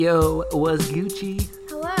Yo, was Gucci?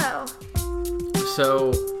 Hello.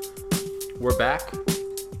 So, we're back.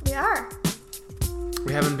 We are.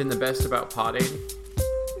 We haven't been the best about potting.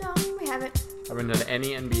 No, we haven't. I haven't done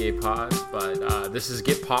any NBA pods, but this is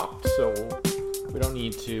Get Popped, so we don't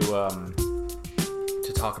need to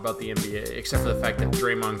talk about the NBA, except for the fact that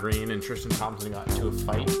Draymond Green and Tristan Thompson got into a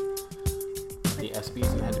fight at the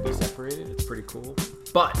ESPYs and had to be separated. It's pretty cool.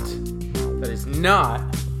 But that is not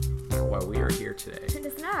why we are here today. It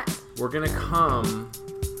is not. We're going to come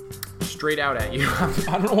straight out at you.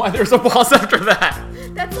 I don't know why there's a pause after that.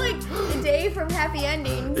 That's like the day from Happy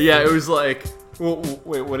Endings. Yeah, it was like, well,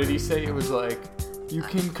 wait, what did he say? It was like, you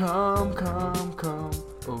can come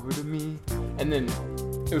over to me. And then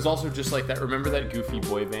it was also just like that. Remember that goofy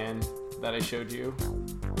boy band that I showed you?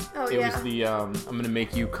 Oh, It yeah. was the, I'm going to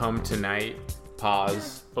make you come tonight,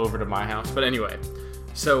 pause, over to my house. But anyway,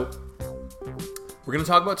 so we're going to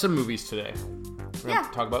talk about some movies today. We're going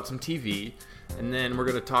to talk about some TV. And then we're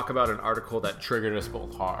going to talk about an article that triggered us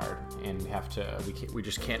both hard, and we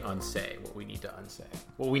just can't unsay what we need to unsay.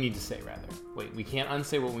 What we need to say, rather. Wait, we can't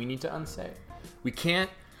unsay what we need to unsay? We can't...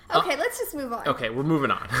 Okay, let's just move on. Okay, we're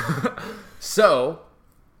moving on. So,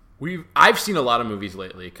 I've seen a lot of movies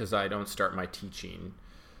lately, because I don't start my teaching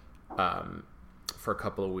for a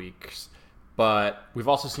couple of weeks. But we've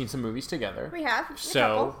also seen some movies together. We have.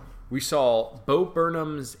 So, we saw Bo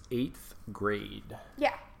Burnham's 8th Grade.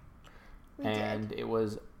 Yeah. And it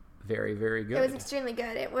was very, very good. It was extremely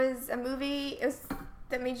good. It was a movie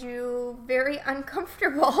that made you very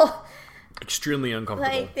uncomfortable. Extremely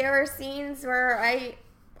uncomfortable. Like, there were scenes where I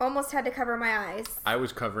almost had to cover my eyes. I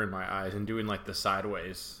was covering my eyes and doing like the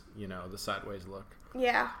sideways look.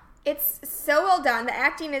 Yeah. It's so well done. The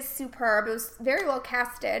acting is superb. It was very well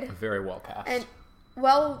casted. Very well cast. And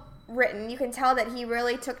well written. You can tell that he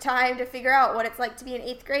really took time to figure out what it's like to be in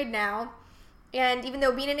 8th grade now. And even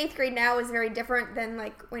though being in 8th grade now is very different than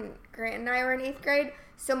like when Grant and I were in 8th grade,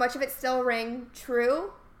 so much of it still rang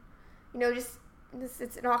true. You know, just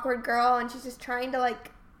it's an awkward girl and she's just trying to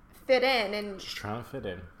like fit in, and just trying to fit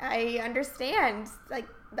in. I understand like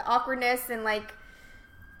the awkwardness, and like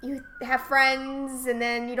you have friends and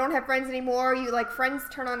then you don't have friends anymore. You like friends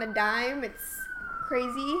turn on a dime. It's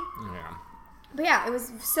crazy. Yeah. But yeah, it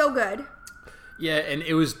was so good. Yeah, and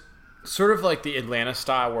it was sort of like the Atlanta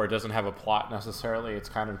style where it doesn't have a plot necessarily. It's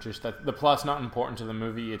kind of just that the plot's not important to the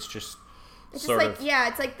movie. It's just it's sort just like, yeah,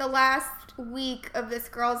 it's like the last week of this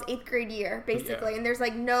girl's 8th grade year, basically. Yeah. And there's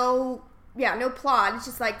like no plot. It's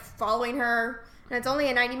just like following her. And it's only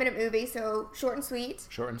a 90-minute movie, so short and sweet.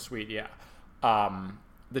 Short and sweet, yeah.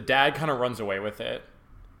 The dad kind of runs away with it.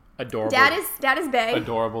 Adorable. Dad is bae.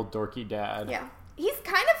 Adorable, dorky dad. Yeah. He's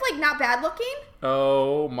kind of like not bad looking.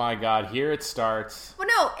 Oh my god, here it starts. Well,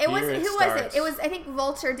 no, Who was it? It was, I think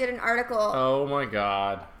Vulture did an article. Oh my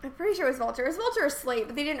god. I'm pretty sure it was Vulture. It was Vulture or Slate,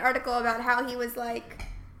 but they did an article about how he was like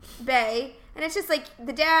bae. And it's just like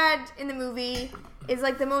the dad in the movie is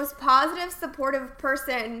like the most positive, supportive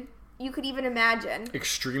person you could even imagine.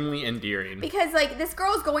 Extremely endearing. Because like this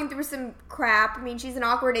girl's going through some crap. I mean, she's an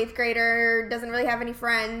awkward 8th grader, doesn't really have any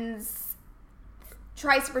friends.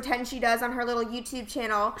 Tries to pretend she does on her little YouTube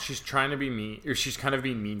channel. She's trying to be mean, or she's kind of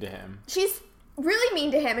being mean to him. She's really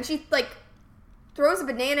mean to him, and she like throws a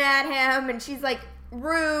banana at him, and she's like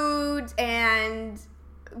rude and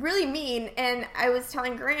really mean. And I was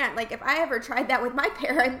telling Grant, like, if I ever tried that with my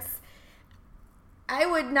parents, I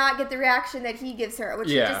would not get the reaction that he gives her, which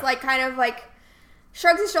is just like kind of like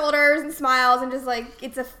shrugs his shoulders and smiles and just like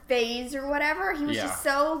it's a phase or whatever. He was just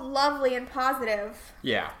so lovely and positive.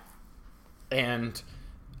 Yeah. And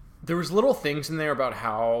there was little things in there about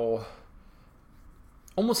how,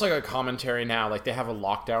 almost like a commentary now, like they have a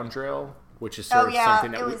lockdown drill, which is sort of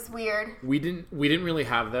something that it was weird. We didn't really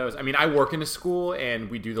have those. I mean, I work in a school and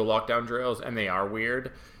we do the lockdown drills, and they are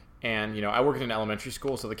weird. And you know, I work in an elementary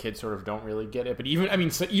school, so the kids sort of don't really get it. But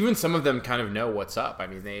even some of them kind of know what's up. I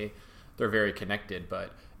mean, they're very connected,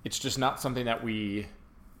 but it's just not something that we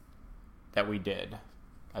did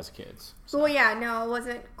as kids. So. Well, yeah, no, it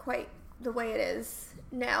wasn't quite the way it is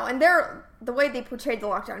now, and the way they portrayed the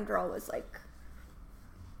lockdown drill was like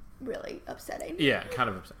really upsetting. Yeah, kind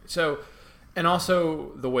of upsetting. So, and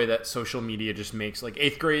also the way that social media just makes, like,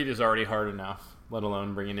 8th grade is already hard enough, let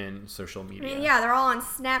alone bringing in social media. I mean, yeah, they're all on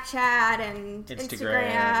Snapchat and Instagram.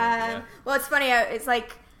 Yeah. Well, it's funny. It's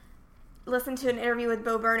like listened to an interview with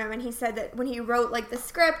Bo Burnham, and he said that when he wrote like the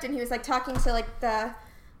script, and he was like talking to like the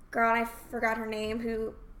girl, and I forgot her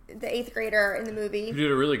name, the 8th grader in the movie. You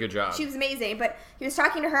did a really good job. She was amazing, but he was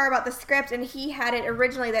talking to her about the script, and he had it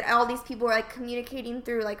originally that all these people were like communicating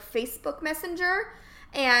through like Facebook Messenger,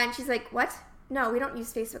 and she's like, what? no, we don't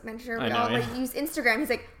use Facebook Messenger. We I know, all yeah. use Instagram. He's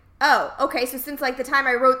like, oh, okay, so since like the time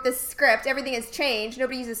I wrote this script, everything has changed.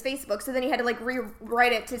 Nobody uses Facebook, so then he had to like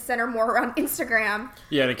rewrite it to center more around Instagram.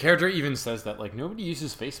 Yeah, the character even says that like nobody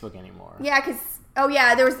uses Facebook anymore. Yeah, because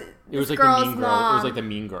there was it was like girl's the mean girl. mom. It was like the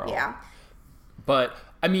mean girl. Yeah. But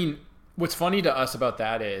I mean, what's funny to us about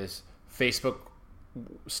that is Facebook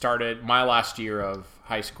started my last year of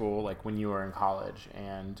high school, like when you were in college,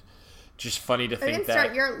 and just funny to It think didn't that.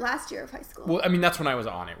 start your last year of high school. Well, I mean, that's when I was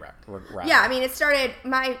on it, rather. Yeah, I mean, it started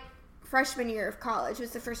my freshman year of college.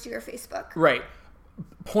 Was the first year of Facebook. Right.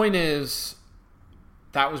 Point is,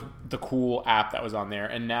 that was the cool app that was on there,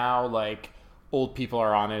 and now like old people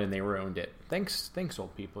are on it and they ruined it. Thanks,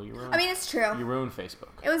 old people. You ruined. I mean, it's true. You ruined Facebook.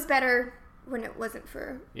 It was better when it wasn't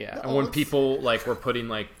for Yeah, the and when olds. people like were putting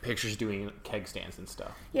like pictures doing keg stands and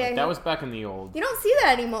stuff. Yeah, Like, that was back in the old. You don't see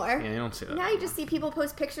that anymore. Yeah, you don't see that. Now you just see people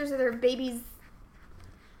post pictures of their baby's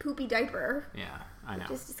poopy diaper. Yeah, I know.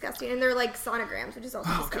 Just disgusting. And they're like sonograms, which is also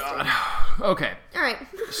Oh disgusting. God. Okay, All right.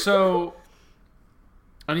 so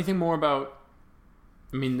anything more about?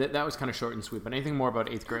 I mean, that was kind of short and sweet. But anything more about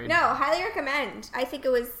 8th grade? No, highly recommend. I think it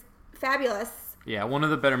was fabulous. Yeah, one of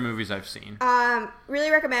the better movies I've seen. Really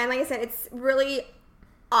recommend. Like I said, it's really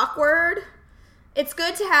awkward. It's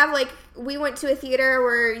good to have, like, we went to a theater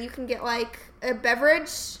where you can get, like, a beverage,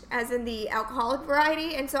 as in the alcoholic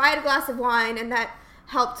variety. And so I had a glass of wine, and that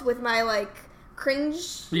helped with my, like,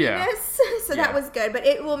 cringiness. Yeah. So Yeah. that was good. But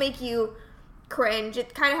it will make you cringe.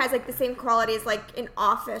 It kind of has, like, the same quality as, like, an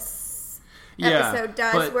Office episode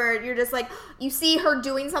does, but- where you're just like, you see her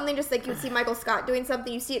doing something just like you see Michael Scott doing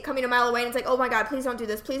something, you see it coming a mile away, and it's like, oh my God, please don't do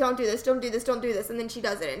this, please don't do this, don't do this, don't do this, and then she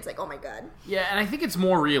does it, and it's like, oh my God. Yeah, and I think it's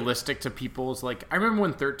more realistic to people's, like, I remember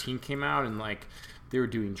when 13 came out and, like, they were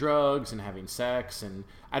doing drugs and having sex, and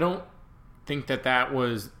I don't think that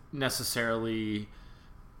was necessarily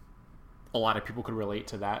a lot of people could relate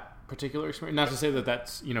to that particular experience. Not to say that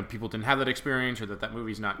that's, people didn't have that experience or that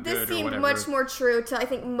movie's not This good or seemed whatever. much more true to, I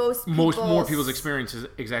think, most More people's experience is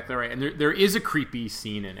exactly right. And there is a creepy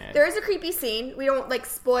scene in it. There is a creepy scene. We don't, like,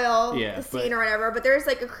 spoil Yeah, the but- scene or whatever, but there's,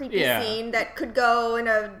 like, a creepy Yeah. scene that could go in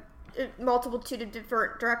a multitude of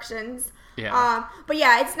different directions. Yeah. But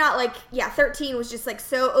yeah, it's not like, 13 was just, like,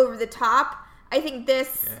 so over the top. I think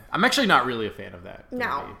this... Yeah. I'm actually not really a fan of that.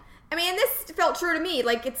 No. movie. I mean, and this felt true to me.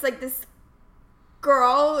 Like, it's like this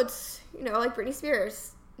girl, it's, like Britney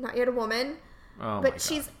Spears, not yet a woman. Oh my But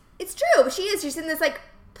God. it's true, but she is. She's in this, like,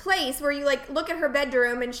 place where you, like, look at her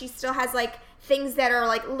bedroom and she still has, like, things that are,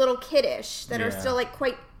 like, little kiddish, that are Yeah. still, like,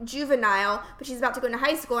 quite juvenile, but she's about to go into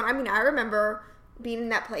high school. And I mean, I remember being in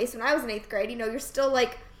that place when I was in 8th grade. You're still,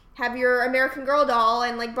 like, have your American Girl doll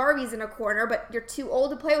and, like, Barbies in a corner, but you're too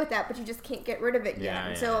old to play with that, but you just can't get rid of it yet. Yeah,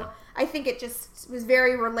 And yeah. so I think it just was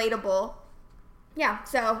very relatable. Yeah,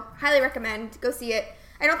 so highly recommend. Go see it.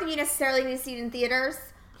 I don't think you necessarily need to see it in theaters.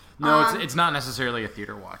 No, it's not necessarily a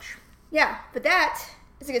theater watch. Yeah, but that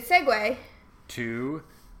is a good segue. To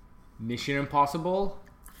Mission Impossible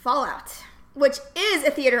Fallout, which is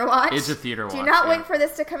a theater watch. is a theater watch. Do not yeah. wait for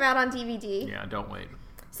this to come out on DVD. Yeah, don't wait.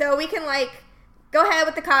 So we can, like, go ahead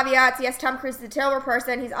with the caveats. Yes, Tom Cruise is a terrible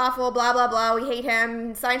person. He's awful, blah, blah, blah. We hate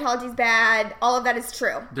him. Scientology's bad. All of that is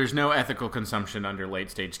true. There's no ethical consumption under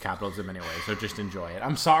late stage capitalism anyway, so just enjoy it.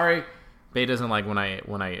 I'm sorry, Bay doesn't like when I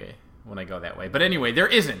go that way. But anyway, there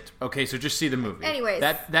isn't. Okay, so just see the movie. Anyways.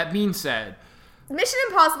 That being said, Mission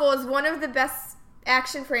Impossible is one of the best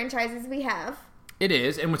action franchises we have. it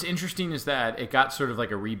is, and what's interesting is that it got sort of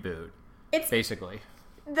like a reboot, It's basically.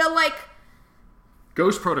 the, like,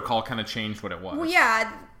 Ghost Protocol kind of changed what it was. well,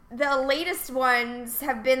 yeah, the latest ones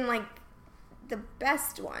have been, like, the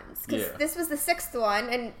best ones. Because Yeah. this was the 6th one,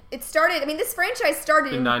 and it started, I mean, this franchise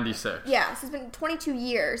started In 96. yeah, so it's been 22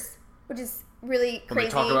 years, which is really When crazy.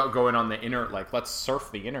 they talk about going on the internet, like, let's surf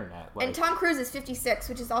the internet. Like, And Tom Cruise is 56,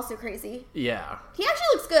 which is also crazy. yeah. He actually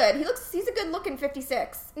looks good. He's a good looking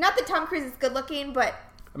 56. Not that Tom Cruise is good looking, but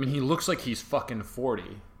I mean, he looks like he's fucking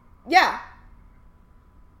 40. yeah.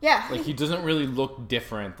 Yeah. Like, he doesn't really look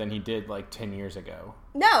different than he did, like, 10 years ago.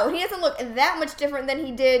 No, he doesn't look that much different than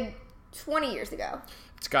he did 20 years ago.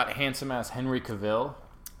 It's got handsome-ass Henry Cavill.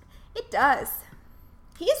 It does.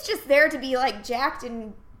 He's just there to be, like, jacked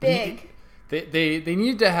and big. They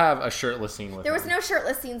needed to have a shirtless scene with There him. was no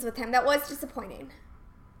shirtless scenes with him. That was disappointing.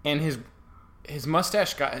 And his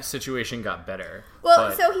mustache situation got better. Well,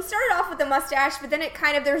 but- so he started off with the mustache, but then it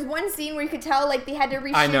kind of, there's one scene where you could tell, like, they had to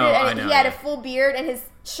reshoot I know, it, and I know, he had yeah. a full beard, and his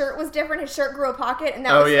shirt was different. His shirt grew a pocket, and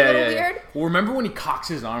that was a little weird. Well, remember when he cocks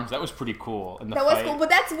his arms? That was pretty cool. In the That fight. was cool, but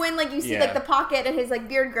that's when, like, you see, Yeah. like, the pocket and his, like,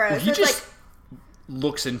 beard grows. Well, so he it's just like,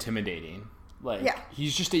 looks intimidating. Like, Yeah.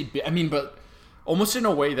 he's just but almost in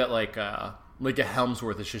a way that, like, Like a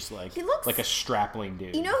Helmsworth is just like like a strapling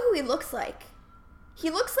dude. You know who he looks like?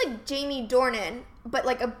 He looks like Jamie Dornan, but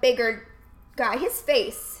like a bigger guy. His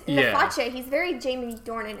face, in the face, he's very Jamie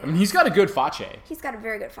Dornan. I mean, he's got a good face. He's got a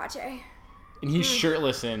very good face. And he's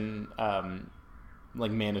shirtless in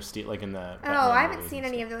like Man of Steel, like in the. I haven't seen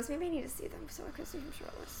any of those. Maybe I need to see them so I can see him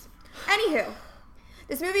shirtless. Anywho,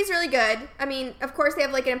 this movie's really good. I mean, of course, they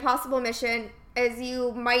have like an impossible mission. As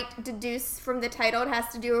you might deduce from the title, it has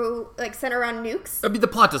to do like center around nukes. I mean, the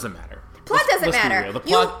plot doesn't matter. Let's matter. Be real. The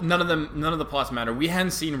plot, none of the plots matter. We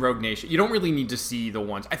hadn't seen Rogue Nation. You don't really need to see the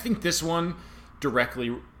ones. I think this one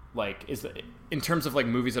directly, like, is in terms of like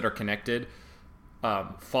movies that are connected.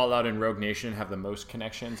 Fallout and Rogue Nation have the most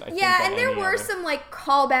connections. I think, and there were some like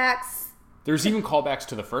callbacks. There's even callbacks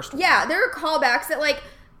to the first one. Yeah, there are callbacks that like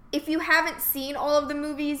if you haven't seen all of the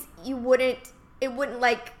movies, it wouldn't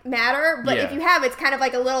like matter. But if you have, it's kind of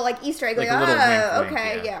like a little like Easter egg. Like a little wink,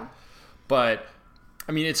 okay, yeah. But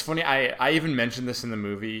I mean, it's funny. I even mentioned this in the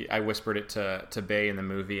movie. I whispered it to Bae in the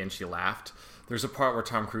movie, and she laughed. There's a part where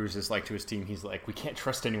Tom Cruise is like to his team, he's like, we can't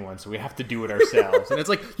trust anyone, so we have to do it ourselves. And it's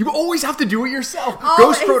like, you always have to do it yourself.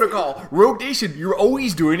 Always. Ghost Protocol, Rogue Nation, you're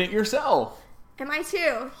always doing it yourself. Am I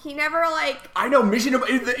too? He never like... I know,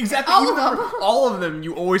 exactly. All of them,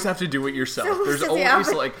 you always have to do it yourself. So there's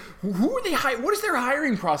always like, who are they hiring? What is their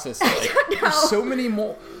hiring process like? I don't know. There's so many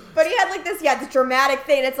more... But he had like this dramatic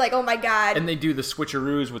thing. It's like, oh my god. And they do the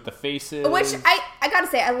switcheroos with the faces. Which I gotta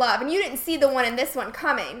say, I love. And you didn't see the one in this one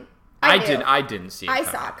coming. I didn't see it I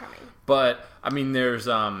saw it coming. But, I mean, there's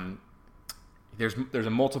a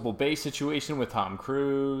multiple base situation with Tom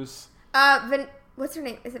Cruise. What's her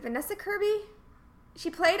name? Is it Vanessa Kirby? She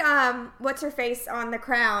played, what's her face on The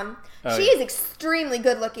Crown. She is extremely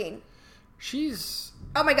good looking.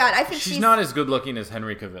 Oh my god, I think she's not as good looking as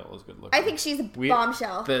Henry Cavill is good looking. I think she's a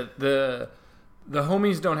bombshell. The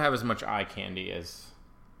homies don't have as much eye candy as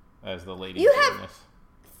the ladies. You have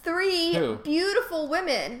 3 beautiful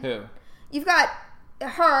women. Who? You've got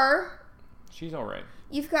her. She's all right.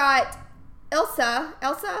 You've got Elsa.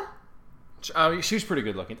 She's pretty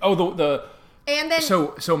good looking. Oh, and then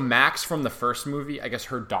so Max from the first movie, I guess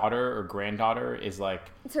her daughter or granddaughter is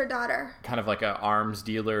like... It's her daughter. Kind of like an arms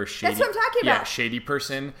dealer, shady... That's what I'm talking about. Yeah, shady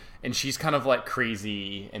person. And she's kind of like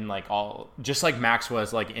crazy and like all... Just like Max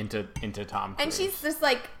was like into Tom Cruise. And she's just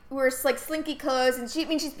like... Wears like slinky clothes and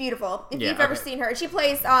she's beautiful. If you've ever seen her. She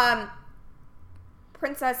plays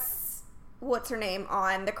Princess... What's her name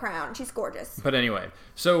on The Crown. She's gorgeous. But anyway,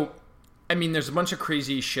 so... I mean, there's a bunch of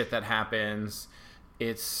crazy shit that happens...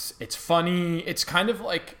 It's funny. It's kind of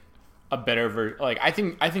like a better version. Like I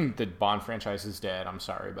think the Bond franchise is dead. I'm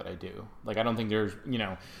sorry, but I do. Like I don't think there's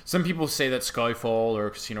some people say that Skyfall or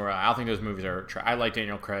Casino Royale. I don't think those movies are. I like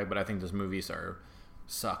Daniel Craig, but I think those movies are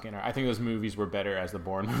sucking. I think those movies were better as the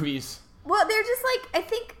Bourne movies. Well, they're just like I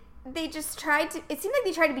think they just tried to. It seemed like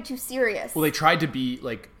they tried to be too serious. Well, they tried to be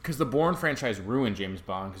like because the Bourne franchise ruined James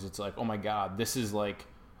Bond because it's like oh my god, this is like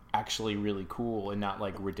actually really cool and not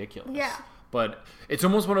like ridiculous. Yeah. But it's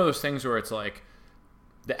almost one of those things where it's like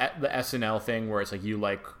the SNL thing where it's like you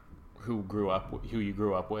like who you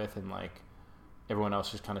grew up with, and like everyone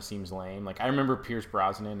else just kind of seems lame. Like I remember Pierce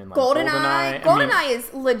Brosnan and like GoldenEye. GoldenEye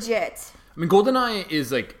is legit. I mean, GoldenEye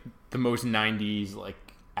is like the most '90s like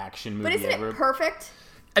action movie ever. But isn't it perfect?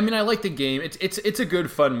 I mean, I like the game. It's a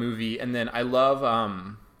good fun movie, and then I love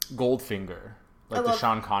Goldfinger, the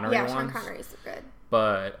Sean Connery ones. Yeah, Sean Connery's good.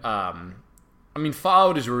 But I mean,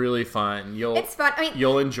 Fallout is really fun. It's fun. I mean,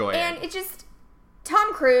 you'll enjoy it. And it just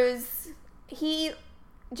Tom Cruise, he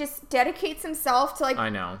just dedicates himself to like. I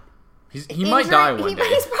know. He might die one day.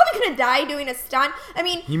 He's probably gonna die doing a stunt. I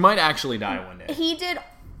mean, he might actually die one day.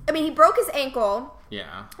 He broke his ankle.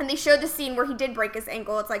 Yeah. And they showed the scene where he did break his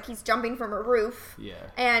ankle. It's like he's jumping from a roof. Yeah.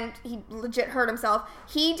 And he legit hurt himself.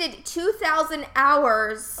 He did 2,000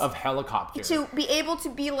 hours of helicopter to be able to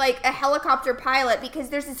be like a helicopter pilot because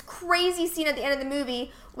there's this crazy scene at the end of the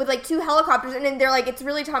movie with like 2 helicopters and then they're like it's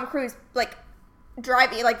really Tom Cruise like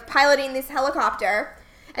driving like piloting this helicopter.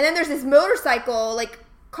 And then there's this motorcycle like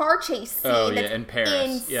car chase scene. Oh yeah, in Paris.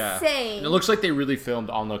 Insane. Yeah. And it looks like they really filmed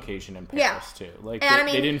on location in Paris too. Like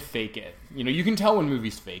they didn't fake it. You can tell when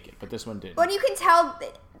movies fake it, but this one didn't. Well, you can tell.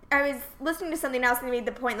 I was listening to something else and they made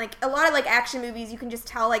the point like a lot of like action movies, you can just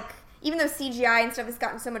tell like even though CGI and stuff has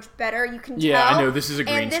gotten so much better, you can tell. Yeah, I know this is a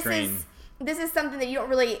green screen. This is something that you don't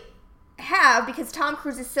really have because Tom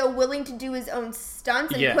Cruise is so willing to do his own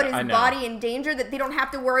stunts and put his body in danger that they don't have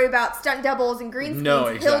to worry about stunt doubles and green screens. No,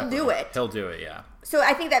 exactly. He'll do it, yeah. So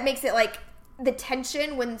I think that makes it like the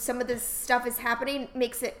tension when some of this stuff is happening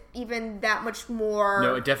makes it even that much more.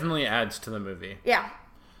 No, it definitely adds to the movie. Yeah.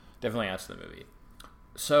 Definitely adds to the movie.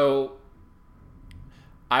 So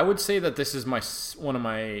I would say that this is one of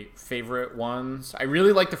my favorite ones. I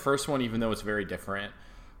really like the first one, even though it's very different.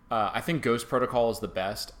 I think Ghost Protocol is the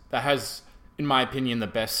best. That has, in my opinion, the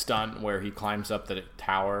best stunt where he climbs up the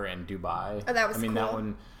tower in Dubai. Oh, that was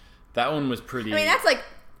cool. That one was pretty. I mean, that's like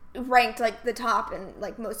ranked like the top in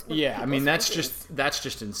like most. Yeah, I mean that's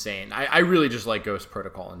just insane. I really just like Ghost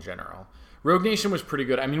Protocol in general. Rogue Nation was pretty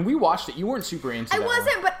good. I mean, we watched it. You weren't super into it. I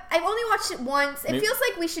wasn't, but I've only watched it once. It feels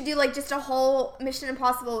like we should do like just a whole Mission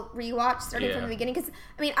Impossible rewatch starting from the beginning. Because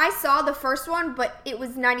I mean, I saw the first one, but it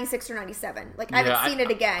was 96 or 97. Like I haven't seen it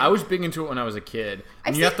again. I was big into it when I was a kid,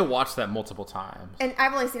 and you have to watch that multiple times. And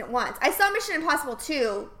I've only seen it once. I saw Mission Impossible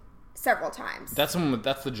 2 several times. That's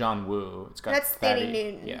the John Woo. It's got that's Thandie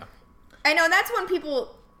Newton. Yeah, I know that's one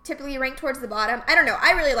people typically rank towards the bottom. I don't know.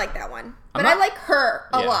 I really like that one. But I like her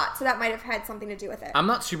a lot, so that might have had something to do with it. I'm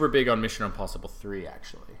not super big on Mission Impossible 3,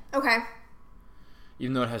 actually. Okay.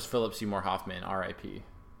 Even though it has Philip Seymour Hoffman, R.I.P.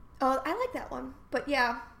 Oh, I like that one. But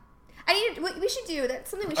yeah. We should do, that's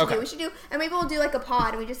something we should do. We should do, and maybe we'll do like a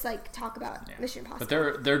pod and we just like talk about Mission Impossible.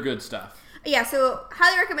 But they're good stuff. Yeah, so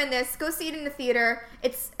highly recommend this. Go see it in the theater.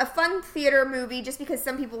 It's a fun theater movie just because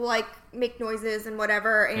some people like make noises and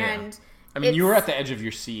whatever, and... Yeah. I mean, you were at the edge of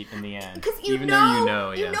your seat in the end. Because you know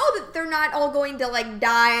that they're not all going to, like,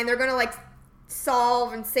 die and they're going to, like,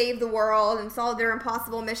 solve and save the world and solve their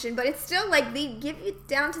impossible mission. But it's still, like, they give you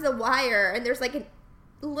down to the wire and there's, like, a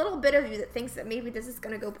little bit of you that thinks that maybe this is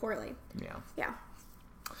going to go poorly. Yeah. Yeah.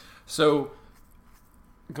 So,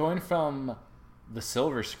 going from the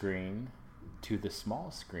silver screen to the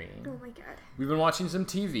small screen. Oh my god. We've been watching some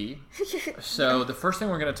TV. So the first thing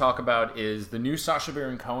we're going to talk about is the new Sacha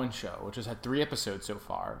Baron Cohen show, which has had 3 episodes so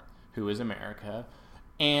far, Who is America?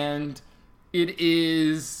 And it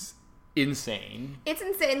is insane. It's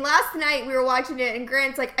insane. Last night we were watching it and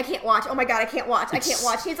Grant's like, I can't watch. Oh my god, I can't watch. I can't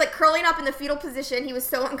watch. He's like curling up in the fetal position. He was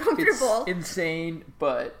so uncomfortable. It's insane,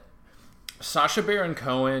 but Sacha Baron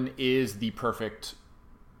Cohen is the perfect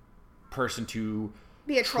person to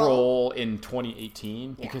be a troll in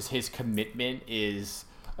 2018 because his commitment is,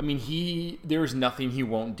 I mean, there's nothing he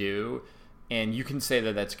won't do, and you can say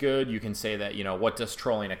that that's good, you can say that, you know, what does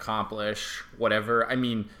trolling accomplish, whatever. I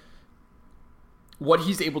mean, what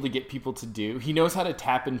he's able to get people to do, he knows how to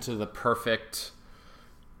tap into the perfect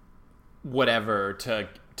whatever to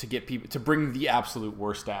get people to bring the absolute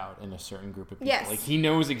worst out in a certain group of people. Yes. Like, he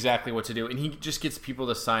knows exactly what to do, and he just gets people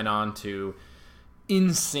to sign on to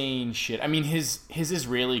insane shit. I mean, his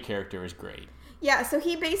Israeli character is great. Yeah, so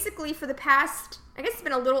he basically, for the past, I guess it's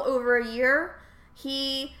been a little over a year,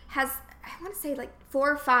 he has, I want to say like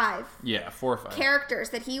 4 or 5. Yeah, 4 or 5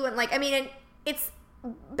 characters that he went like. I mean, it's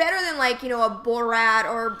better than like, you know, a Borat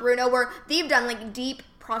or Bruno, where they've done like deep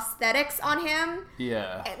prosthetics on him.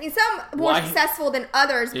 Yeah. I mean, some more successful than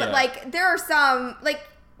others, but like there are some like.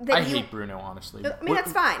 I hate Bruno, honestly. I mean,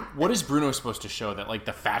 that's fine. What is Bruno supposed to show? That like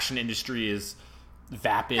the fashion industry is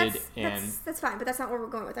vapid that's fine, but that's not where we're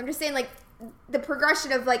going with. I'm just saying, like, the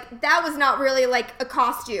progression of like that was not really like a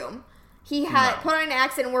costume. He had put on an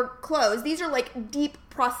accent and wore clothes. These are like deep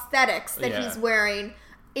prosthetics that he's wearing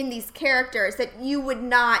in these characters that you would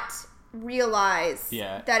not realize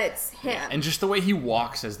that it's him. Yeah. And just the way he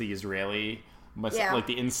walks as the Israeli, like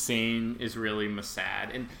the insane Israeli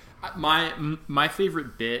Mossad. And my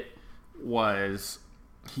favorite bit was,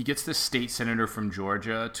 he gets the state senator from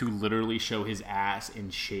Georgia to literally show his ass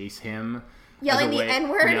and chase him. Yelling the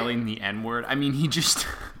N-word? Yelling the N-word. I mean, he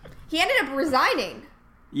ended up resigning.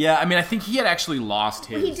 Yeah, I mean, I think he had actually lost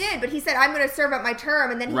his... Well, he did, but he said, I'm going to serve out my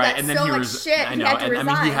term, and then he got so much shit, he had to resign.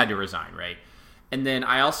 I mean, he had to resign, right? And then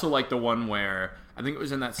I also like the one where, I think it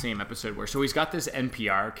was in that same episode where, so he's got this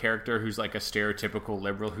NPR character who's like a stereotypical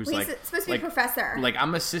liberal who's he's supposed to be a professor. Like,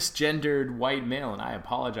 I'm a cisgendered white male, and I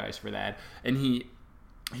apologize for that. And he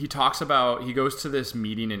talks about, he goes to this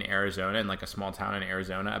meeting in Arizona, in like a small town in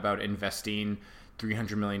Arizona, about investing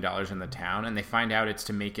 $300 million in the town, and they find out it's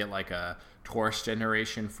to make it like a tourist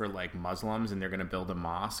generation for like Muslims, and they're going to build a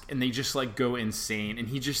mosque, and they just like go insane, and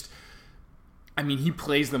he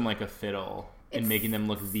plays them like a fiddle and making them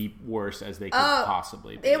look the worst as they could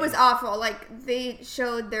possibly be. It was awful. Like, they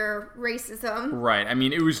showed their racism. Right. I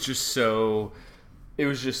mean, it was just so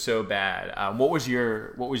bad. What was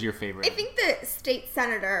your favorite? I think the state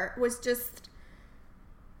senator was just,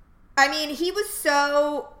 I mean, he was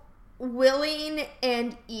so willing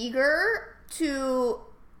and eager to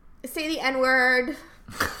say the N-word,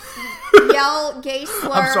 yell gay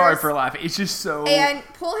slurs. I'm sorry for laughing. It's just so... And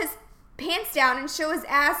pull his pants down and show his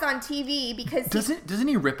ass on TV because doesn't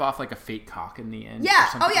he rip off like a fake cock in the end? Yeah.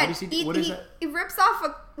 Or something? Oh yeah. What is it? He rips off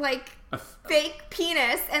a fake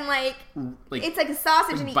penis and like it's like a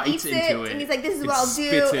sausage and he eats it and he's like, "This is what I'll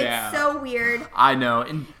do." It's so weird. I know,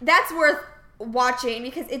 and that's worth watching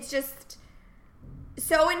because it's just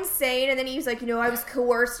so insane. And then he's like, I was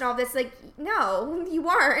coerced and all this. Like, no, you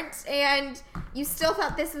weren't, and you still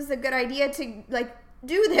thought this was a good idea to like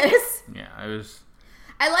do this. Yeah, it was.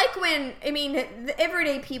 I like when, the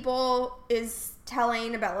everyday people is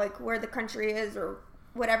telling about, like, where the country is or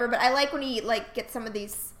whatever, but I like when he, like, gets some of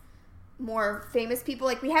these more famous people.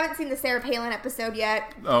 Like, we haven't seen the Sarah Palin episode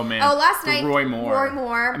yet. Oh, man. Oh, last night. Roy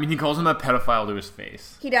Moore. I mean, he calls him a pedophile to his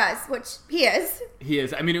face. He does, which he is. He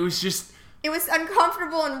is. I mean, it was just... It was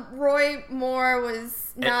uncomfortable, and Roy Moore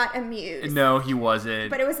was not amused. No, he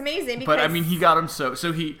wasn't. But it was amazing because... But, I mean, he got him so...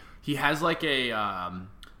 So he has, like, a...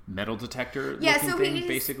 metal detector thing,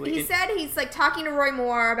 basically. He said he's like talking to Roy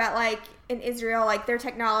Moore about like in Israel, like their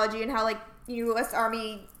technology and how like U.S.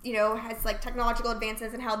 Army, has like technological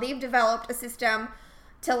advances and how they've developed a system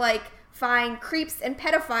to like find creeps and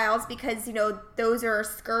pedophiles because those are a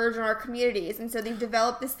scourge in our communities, and so they've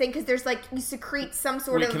developed this thing because there's like you secrete some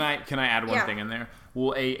sort of. Can I add one thing in there?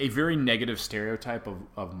 Well, a very negative stereotype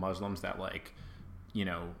of Muslims that like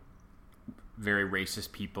very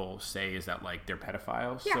racist people say is that like they're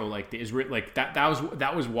pedophiles. Yeah. So like the Israel like that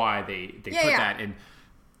was why they put that in,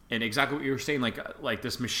 and exactly what you were saying, like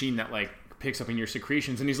this machine that like picks up in your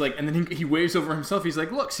secretions, and he's like, and then he waves over himself. He's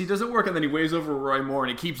like, look, see, does it work? And then he waves over Roy Moore,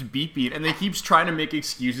 and it keeps beeping, and then he keeps trying to make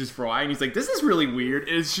excuses for why, and he's like, this is really weird.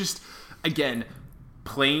 It's just again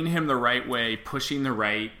playing him the right way, pushing the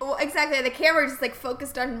right. Well, exactly. The camera just like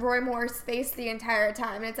focused on Roy Moore's face the entire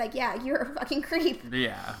time, and it's like, yeah, you're a fucking creep.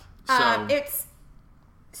 Yeah. So. It's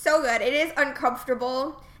so good. It is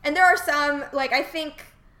uncomfortable. And there are some, like, I think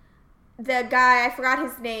the guy, I forgot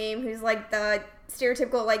his name, who's, like, the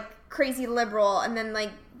stereotypical, like, crazy liberal, and then,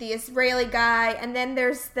 like, the Israeli guy, and then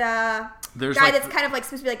there's guy like, that's kind of, like,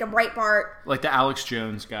 supposed to be, like, a Breitbart. Like the Alex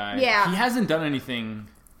Jones guy. Yeah. He hasn't done anything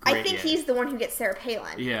great I think yet. he's the one who gets Sarah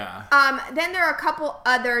Palin. Yeah. Then there are a couple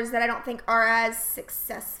others that I don't think are as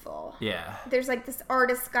successful. Yeah. There's like this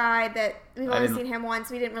artist guy that we've only seen him once.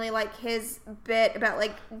 We didn't really like his bit about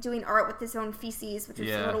like doing art with his own feces, which was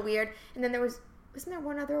a little weird. And then wasn't there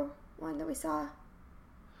one other one that we saw?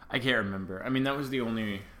 I can't remember. I mean, that was the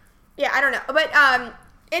only. Yeah, I don't know, but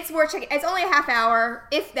it's worth checking. It's only a half hour,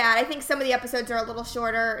 if that. I think some of the episodes are a little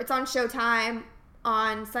shorter. It's on Showtime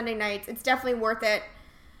on Sunday nights. It's definitely worth it.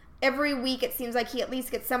 Every week, it seems like he at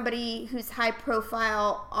least gets somebody who's high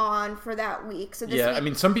profile on for that week. So this week, I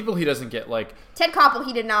mean, some people he doesn't get, like... Ted Koppel,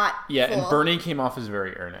 he did not. Yeah, fool. and Bernie came off as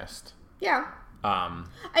very earnest. Yeah.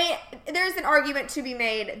 There's an argument to be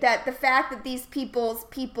made that the fact that these people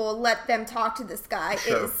let them talk to this guy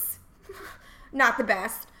is not the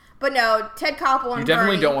best. But no, Ted Koppel and You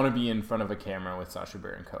definitely Bernie, don't want to be in front of a camera with Sacha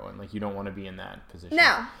Baron Cohen. Like, you don't want to be in that position.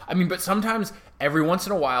 No. I mean, but sometimes, every once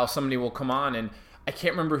in a while, somebody will come on and... I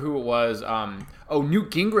can't remember who it was.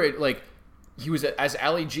 Newt Gingrich, like, he was, as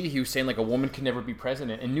Ali G, he was saying, like, a woman can never be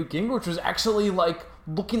president. And Newt Gingrich was actually, like,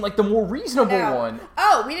 looking like the more reasonable one.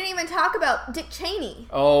 Oh, we didn't even talk about Dick Cheney.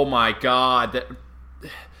 Oh, my God.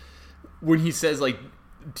 When he says, like,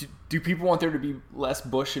 do people want there to be less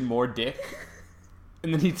Bush and more Dick?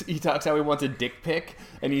 And then he talks how he wants a dick pic.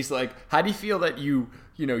 And he's like, how do you feel that you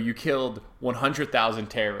killed 100,000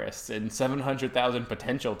 terrorists and 700,000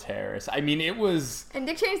 potential terrorists? I mean, it was... And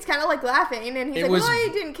Dick Cheney's kind of like laughing, and he's like, well, I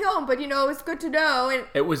didn't kill him, but, it's good to know. And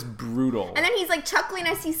it was brutal. And then he's like chuckling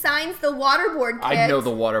as he signs the waterboard kit. I know the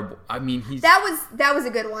waterboard. I mean, he's... That was a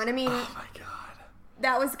good one. I mean... Oh, my God.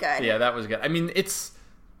 That was good. Yeah, that was good. I mean, it's...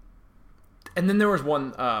 And then there was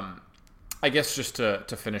one... I guess just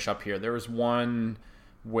to finish up here, there was one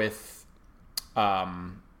with...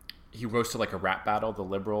 He goes to like a rap battle. The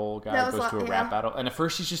liberal guy goes to a rap battle, and at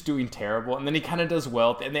first he's just doing terrible, and then he kind of does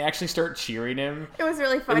well, and they actually start cheering him. It was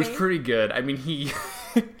really funny. It was pretty good. I mean, he.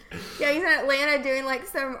 Yeah, he's in Atlanta doing like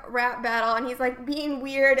some rap battle, and he's like being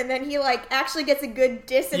weird, and then he like actually gets a good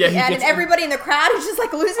diss at the end, and everybody in the crowd is just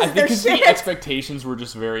like loses their shit. The expectations were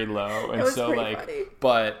just very low, and so like, funny.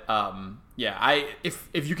 But yeah,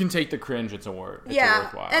 if you can take the cringe, it's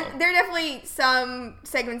worthwhile. And there are definitely some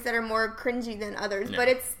segments that are more cringy than others, but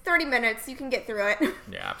it's 30 minutes. You can get through it.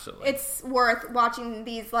 Yeah, absolutely. It's worth watching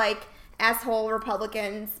these, like, asshole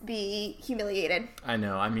Republicans be humiliated. I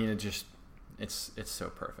know. I mean, it's so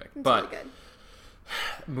perfect. It's but really good.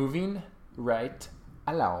 Moving right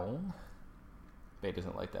along, Bae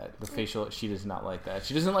doesn't like that. The facial, she does not like that.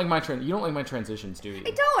 She doesn't like my you don't like my transitions, do you?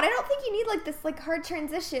 I don't think you need like this like hard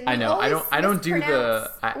transition. I know. I don't do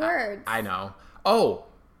the words. I know. Oh,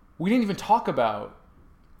 we didn't even talk about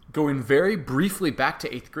going very briefly back to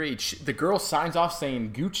 8th grade. The girl signs off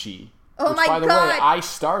saying Gucci. Oh which, my by the God. way, I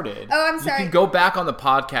started. Oh, I'm sorry. You can go back on the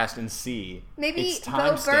podcast and see. Maybe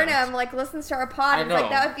Bo Burnham like listens to our pod and is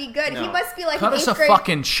like, that would be good. No. He must be like cut an us 8th a grade.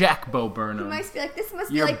 fucking check, Bo Burnham. He must be like, this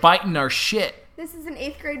must You're be like biting our shit. This is an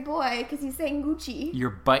 8th grade boy because he's saying Gucci. You're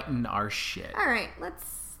biting our shit. All right,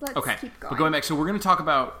 let's okay. keep going. But going back, so we're going to talk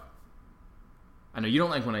about. I know you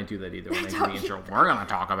don't like when I do that either. When I do the intro, we're going to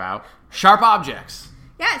talk about Sharp Objects.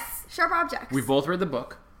 Yes, Sharp Objects. We both read the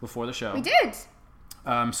book before the show. We did.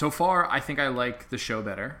 So far, I think I like the show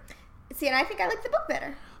better. See, and I think I like the book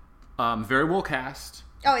better. Very well cast.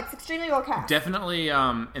 Oh, it's extremely well cast. Definitely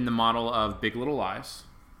in the model of Big Little Lies,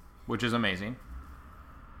 which is amazing.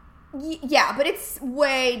 Yeah, but it's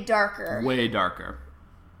way darker. Way darker.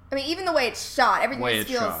 I mean, even the way it's shot, everything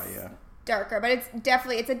feels darker. But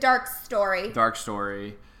it's a dark story. Dark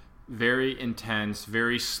story. Very intense,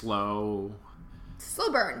 very slow.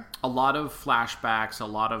 Slow burn. A lot of flashbacks, a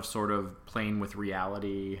lot of sort of playing with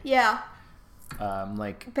reality. Yeah.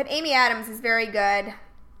 But Amy Adams is very good.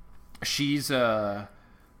 She's kind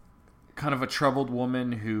of a troubled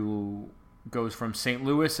woman who goes from St.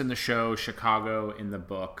 Louis in the show, Chicago in the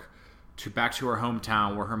book, back to her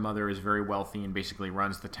hometown where her mother is very wealthy and basically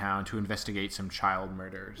runs the town to investigate some child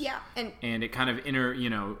murders. Yeah. And it kind of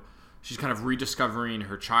she's kind of rediscovering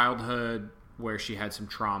her childhood where she had some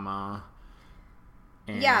trauma.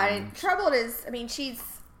 And troubled is, I guess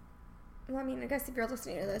if you're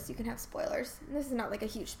listening to this, you can have spoilers. And this is not like a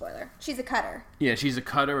huge spoiler. She's a cutter. Yeah, she's a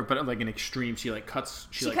cutter, but like an extreme. She cuts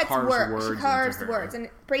carves words. She carves words, and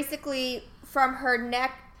basically from her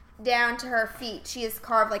neck down to her feet, she has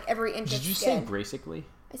carved like every inch of skin. Did you say basically?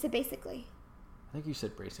 I said basically. I think you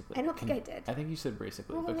said basically. I don't think I did. I think you said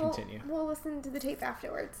basically, but continue. We'll listen to the tape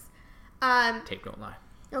afterwards. Tape don't lie.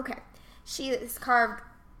 Okay. She has carved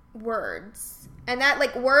words. And that,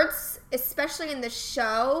 like, words, especially in the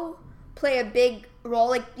show, play a big role.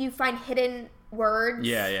 Like, you find hidden words.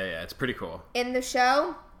 Yeah. It's pretty cool. In the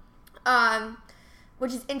show.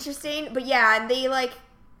 Which is interesting. But, yeah, and they, like,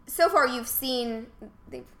 so far you've seen,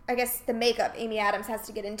 I guess, the makeup Amy Adams has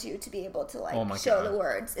to get into to be able to, like, show the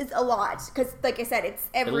words. It's a lot. Because, like I said, it's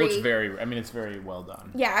every... It looks it's very well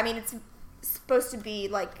done. Yeah, I mean, it's supposed to be,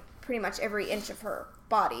 like, pretty much every inch of her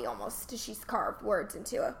body, almost, she's carved words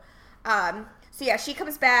into. So, yeah, she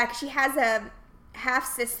comes back. She has a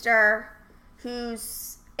half-sister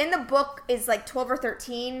who's, in the book, is, like, 12 or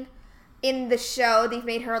 13. In the show, they've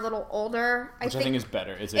made her a little older. Which I think is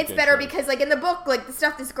better. It's better because, like, in the book, like, the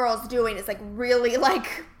stuff this girl's doing is, like, really,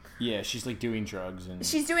 like... Yeah, she's, like, doing drugs and...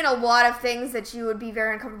 She's doing a lot of things that you would be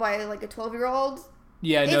very uncomfortable by, like, a 12-year-old.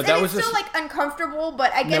 Yeah, no, that was still, just... like, uncomfortable,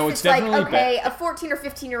 but I guess it's like, okay, a 14 or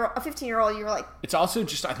 15-year-old, you're like... It's also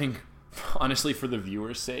just, I think, honestly, for the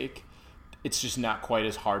viewer's sake, it's just not quite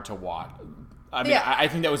as hard to watch. I mean, I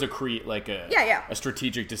think that was a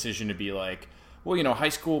strategic decision to be like, well, high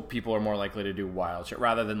school people are more likely to do wild shit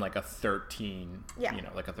rather than like a 13,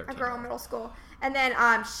 like a 13. A girl in middle school. And then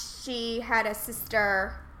she had a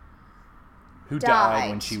sister who died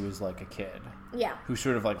when she was like a kid. Yeah. Who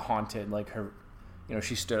sort of like haunted, like her,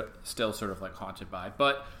 she's still sort of like haunted by.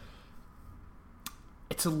 But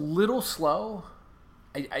it's a little slow.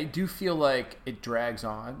 I do feel like it drags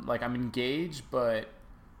on. Like, I'm engaged, but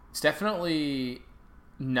it's definitely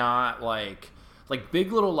not like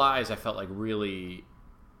Big Little Lies. I felt like really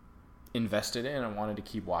invested in and wanted to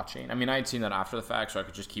keep watching. I mean, I had seen that after the fact, so I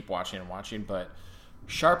could just keep watching. But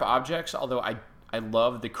Sharp Objects, although I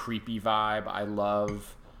love the creepy vibe, I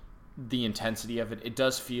love the intensity of it, it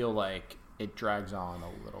does feel like it drags on a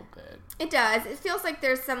little bit. It does. It feels like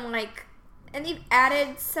there's some, like, and they've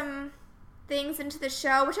added some things into the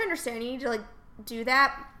show, which I understand. You need to, like, do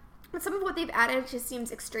that. But some of what they've added just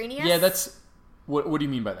seems extraneous. Yeah, that's... What do you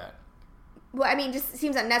mean by that? Well, I mean, just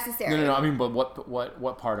seems unnecessary. No. I mean, but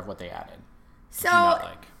what part of what they added? So,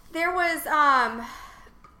 there was,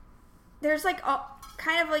 there's, like,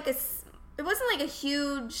 kind of, like, it wasn't, like, a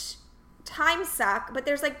huge time suck, but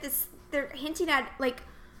there's, like, this, they're hinting at, like...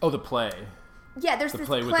 Oh, the play. Yeah, there's this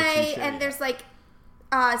play, and there's, like,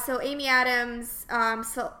 so Amy Adams,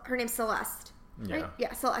 her name's Celeste. Yeah. Right?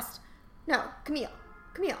 Yeah, Celeste. No, Camille.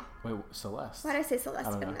 Wait, Celeste? Why did I say Celeste?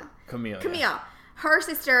 I don't know. No. Camille. Yeah. Her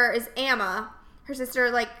sister is Amma. Her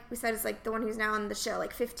sister, like we said, is like the one who's now on the show,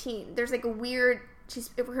 like 15. There's like a weird... She's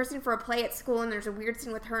rehearsing for a play at school, and there's a weird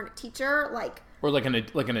scene with her and a teacher, like... Or like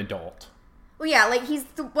an adult. Well, yeah, like, he's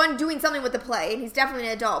the one doing something with the play, and he's definitely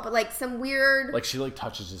an adult, but, like, some weird... Like, she, like,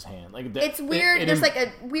 touches his hand. Like, it's weird. There's, like,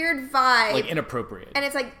 a weird vibe. Like, inappropriate. And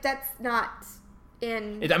it's like, that's not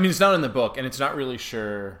in... I mean, it's not in the book, and it's not really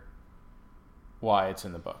sure why it's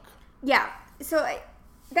in the book. Yeah. So,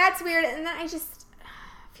 that's weird, and then I just...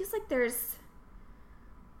 It feels like there's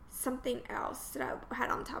something else that I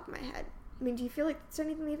had on the top of my head. I mean, do you feel like there's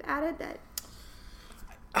anything they've added that...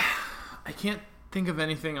 I can't think of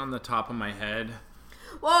anything on the top of my head.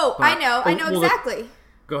 Whoa, I know exactly.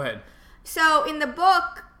 Go ahead. So in the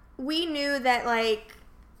book, we knew that like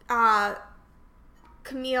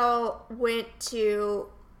Camille went to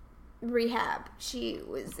rehab. She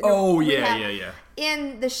was in rehab. Yeah.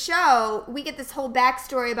 In the show, we get this whole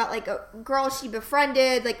backstory about like a girl she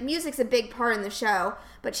befriended. Like music's a big part in the show,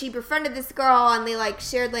 but she befriended this girl and they like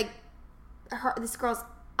shared like this girl's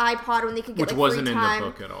iPod when they could get which like wasn't free time. In the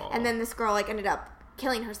book at all. And then this girl like ended up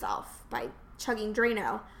killing herself by chugging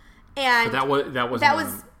Drano. And but that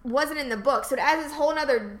wasn't in the book. So it adds this whole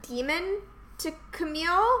other demon to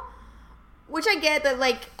Camille, which I get that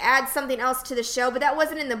like adds something else to the show, but that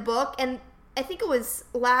wasn't in the book. And I think it was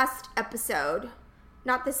last episode,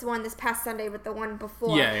 not this one this past Sunday, but the one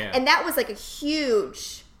before. Yeah. And that was like a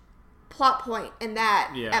huge plot point in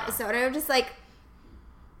that episode. And I'm just like,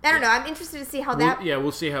 I don't know. I'm interested to see how that...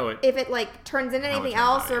 we'll see how it... If it, like, turns into anything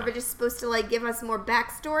else, or if it's just supposed to, like, give us more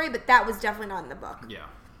backstory, but that was definitely not in the book. Yeah.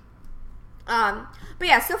 But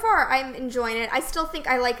yeah, so far, I'm enjoying it. I still think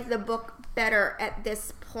I like the book better at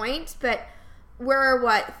this point, but we're,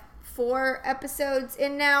 4 episodes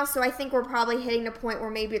in now, so I think we're probably hitting the point where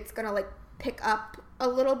maybe it's gonna, like, pick up a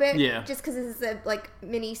little bit. Yeah. Just because this is a, like,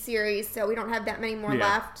 mini-series, so we don't have that many more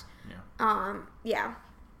left. Yeah.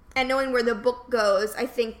 And knowing where the book goes, I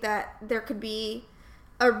think that there could be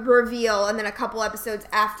a reveal and then a couple episodes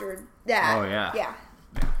after that. Oh, yeah.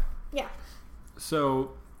 Yeah.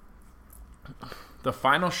 So, the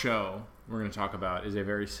final show we're going to talk about is a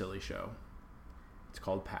very silly show. It's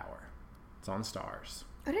called Power. It's on Starz.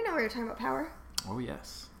 I didn't know we were talking about Power. Oh,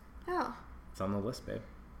 yes. Oh. It's on the list, babe.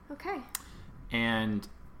 Okay. And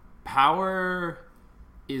Power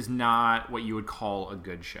is not what you would call a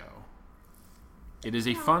good show. It is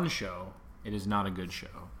a fun show. It is not a good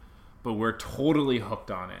show. But we're totally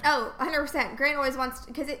hooked on it. Oh, 100%. Grant always wants...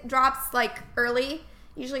 Because it drops, like, early.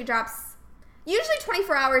 Usually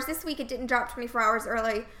 24 hours. This week it didn't drop 24 hours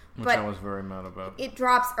early. Which but I was very mad about. It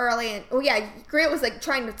drops early. And Grant was, like,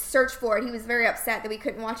 trying to search for it. He was very upset that we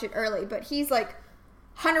couldn't watch it early. But he's, like,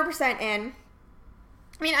 100% in.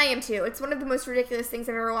 I mean, I am too. It's one of the most ridiculous things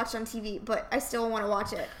I've ever watched on TV. But I still want to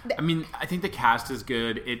watch it. I mean, I think the cast is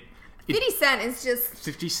good. 50 Cent is just...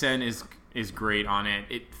 50 Cent is great on it.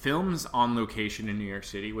 It films on location in New York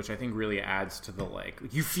City, which I think really adds to the, like...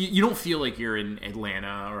 You don't feel like you're in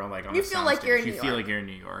Atlanta or, like, on You feel like you're in New York. You feel like you're in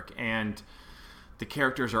New York. And the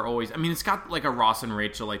characters are always... I mean, it's got, like, a Ross and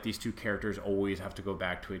Rachel. Like, these two characters always have to go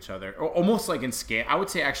back to each other. Or almost like in Scandal. I would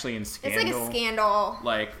say, actually, in Scandal. It's like a Scandal.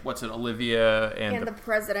 Like, what's it? Olivia and the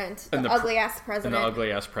president. The ugly-ass president. And the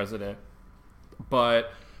ugly-ass president.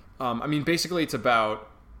 But, I mean, basically, it's about...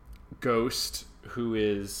 Ghost, who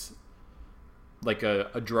is like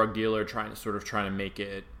a drug dealer trying to make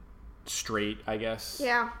it straight, I guess.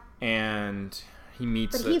 Yeah. And he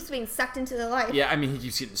meets... But he keeps being sucked into the life. Yeah, I mean, he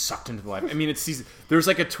keeps getting sucked into the life. I mean, there's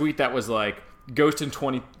like a tweet that was like, Ghost in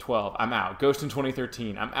 2012, I'm out. Ghost in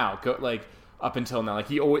 2013, I'm out. Like, up until now. Like,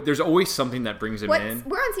 there's always something that brings him in.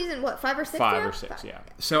 We're on season, 5 or 6 5 now? or 6, yeah.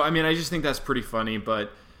 So, I mean, I just think that's pretty funny,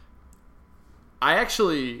 but I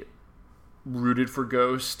actually... rooted for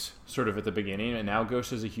Ghost sort of at the beginning, and now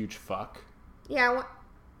Ghost is a huge fuck. Yeah.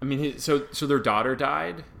 I mean, so their daughter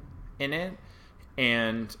died in it,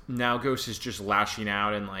 and now Ghost is just lashing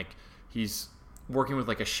out, and like he's working with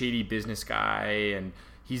like a shady business guy, and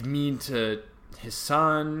he's mean to his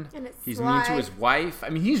son. And he's mean to his wife. I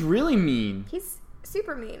mean, he's really mean. He's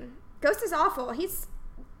super mean. Ghost is awful. He's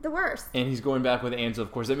the worst. And he's going back with Angela,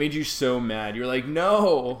 of course. That made you so mad. You're like,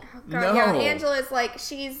 no, no. Yeah, Angela's like,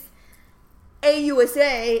 she's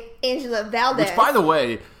AUSA Angela Valdez. Which, by the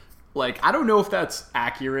way, like, I don't know if that's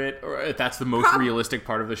accurate or if that's the most realistic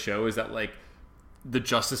part of the show, is that, like, the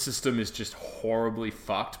justice system is just horribly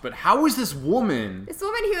fucked. But how is this woman... This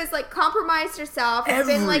woman who has, like, compromised herself, has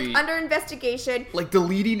been, like, under investigation. Like,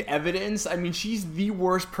 deleting evidence. I mean, she's the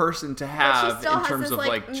worst person to have in terms of,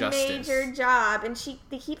 like, justice. Major job. And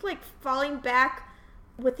they keep, like, falling back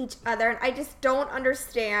with each other. And I just don't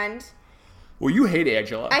understand... Well, you hate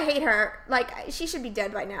Angela. I hate her. Like, she should be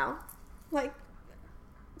dead by now. Like,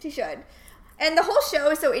 she should. And the whole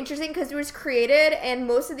show is so interesting because it was created and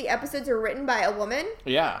most of the episodes are written by a woman.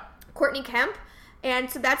 Yeah. Courtney Kemp.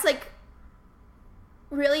 And so that's, like,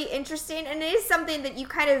 really interesting, and it is something that you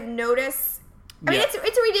kind of notice. I mean, it's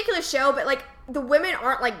a ridiculous show, but like the women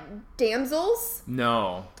aren't like damsels.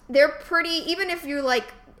 No, they're pretty. Even if you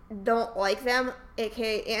like don't like them,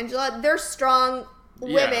 aka Angela, they're strong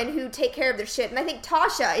women who take care of their shit. And I think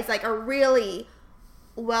Tasha is like a really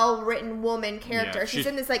well-written woman character. Yeah, she's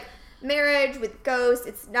in this like marriage with Ghost.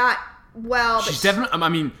 It's not but she's definitely. I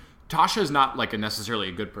mean, Tasha is not like necessarily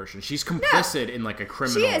a good person. She's complicit in like a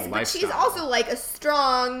criminal lifestyle. She is, but she's also like a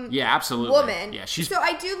strong absolutely woman. Yeah, so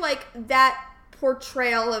I do like that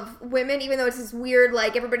portrayal of women, even though it's this weird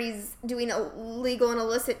like everybody's doing illegal and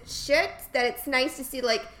illicit shit. That it's nice to see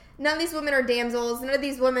like none of these women are damsels. None of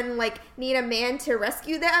these women like need a man to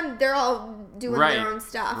rescue them. They're all doing their own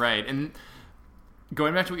stuff. Right, and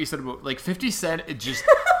going back to what you said about like 50 Cent, it just.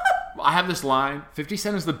 I have this line. 50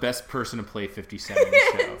 Cent is the best person to play 50 Cent in the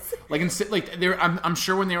show. Like, I'm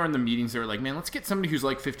sure when they were in the meetings, they were like, "Man, let's get somebody who's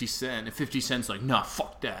like 50 Cent." And 50 Cent's like, "Nah,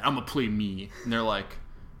 fuck that. I'm gonna play me." And they're like,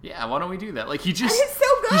 "Yeah, why don't we do that?" Like he's so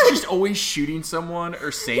good. He's just always shooting someone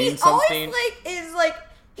or saying something. He's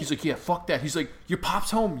like, "Yeah, fuck that." He's like, "Your pop's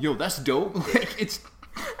home, yo, that's dope." Like it's.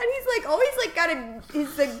 And he's like always like got a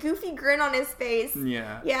goofy grin on his face.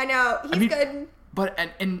 Yeah. Yeah, no, he's good. But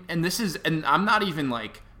and this is I'm not even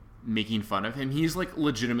like making fun of him. He's like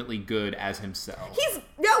legitimately good as himself.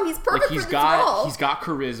 He's perfect for this role. He's got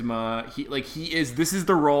charisma. This is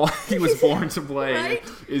the role he was born to play. Right?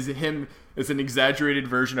 Is him as an exaggerated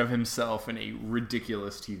version of himself in a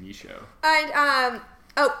ridiculous TV show. And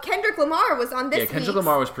Kendrick Lamar was on this. Yeah, Kendrick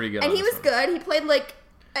Lamar was pretty good. And he was good. He played like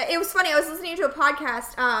it was funny. I was listening to a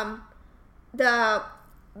podcast the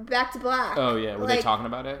Back to Black. Oh yeah, were they talking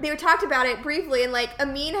about it? They were talked about it briefly, and like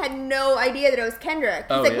Amin had no idea that it was Kendrick.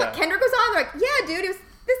 He's like, "What? Kendrick was on?" They're like, "Yeah, dude, it was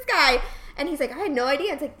this guy." And he's like, "I had no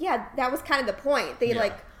idea." It's like, yeah, that was kind of the point. They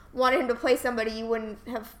like wanted him to play somebody you wouldn't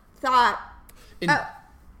have thought. Go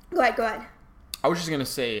ahead. I was just gonna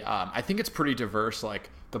say, I think it's pretty diverse.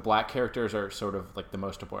 Like the black characters are sort of like the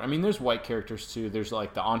most important. I mean, there's white characters too. There's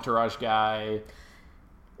like the entourage guy.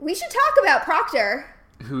 We should talk about Proctor.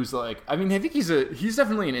 Who's like, I mean, I think he's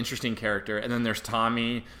definitely an interesting character. And then there's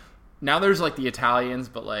Tommy. Now there's like the Italians,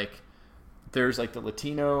 but like there's like the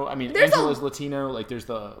Latino. I mean, Angela's Latino. Like there's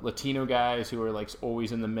the Latino guys who are like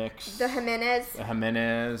always in the mix. The Jimenez.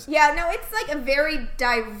 Yeah, no, it's like a very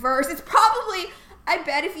diverse. It's probably, I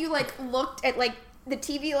bet if you like looked at like the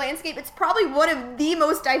TV landscape, it's probably one of the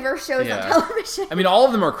most diverse shows on television. I mean, all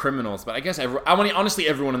of them are criminals, but I guess honestly,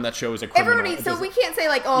 everyone in that show is a criminal. Everybody, so we can't say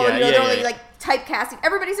like, they're only like typecasting.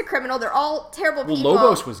 Everybody's a criminal. They're all terrible people. Well,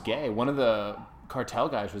 Lobos was gay. One of the cartel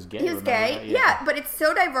guys was gay. He was gay. Yeah, but it's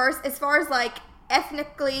so diverse as far as like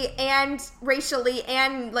ethnically and racially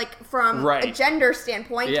and like from a gender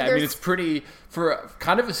standpoint. Yeah, I mean, it's pretty for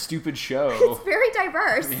kind of a stupid show. It's very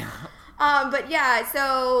diverse. Yeah. But yeah,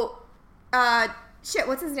 so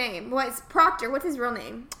what's his name? What's Proctor? What's his real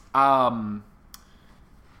name? I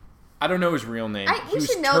don't know his real name. He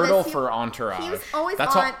was Turtle for Entourage. He was always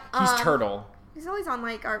he's Turtle. He's always on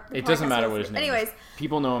like our. It doesn't matter what his name. Anyways,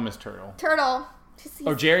 people know him as Turtle. Turtle.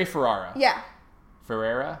 Jerry Ferrara. Yeah.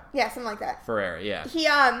 Ferrara. Yeah, something like that. Ferrara. Yeah.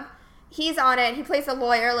 He's on it. He plays a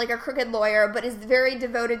lawyer, like a crooked lawyer, but is very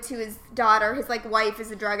devoted to his daughter. His like wife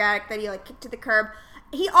is a drug addict that he like kicked to the curb.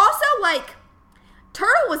 He also like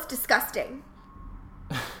Turtle was disgusting.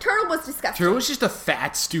 Turtle was just a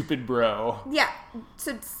fat, stupid bro. Yeah,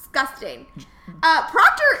 so disgusting.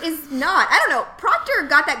 Proctor is not. I don't know. Proctor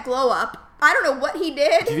got that glow up. I don't know what he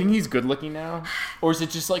did. Do you think he's good looking now? Or is it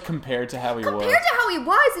just like compared to how he was? Compared to how he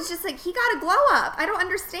was, it's just like he got a glow up. I don't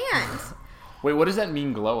understand. Wait, what does that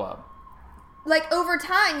mean, glow up? Like over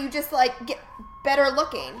time, you just like get better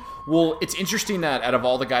looking. Well, it's interesting that out of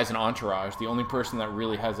all the guys in Entourage, the only person that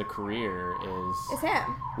really has a career is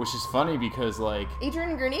him. Which is funny because like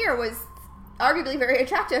Adrian Grenier was arguably very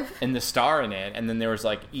attractive. And the star in it, and then there was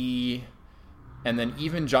like E, and then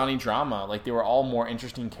even Johnny Drama. Like they were all more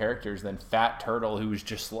interesting characters than Fat Turtle, who was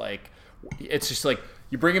just like, it's just like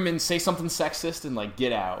you bring him in, say something sexist, and like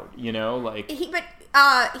get out, you know, like he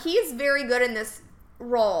is very good in this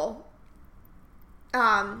role.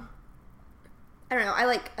 I don't know. I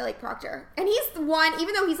like Proctor, and he's the one.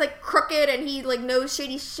 Even though he's like crooked and he like knows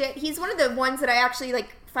shady shit, he's one of the ones that I actually like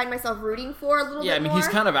find myself rooting for a little bit. Yeah, I mean, more. he's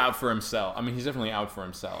kind of out for himself. I mean, he's definitely out for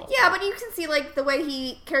himself. Yeah, but you can see like the way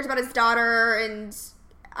he cares about his daughter, and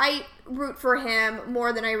I root for him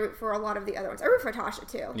more than I root for a lot of the other ones. I root for Tasha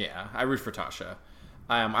too. Yeah, I root for Tasha.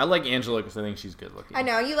 I like Angela because I think she's good looking. I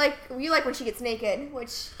know you like when she gets naked,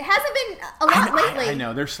 which hasn't been a lot lately. I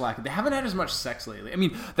know they're slacking. They haven't had as much sex lately. I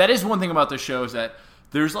mean, that is one thing about the show is that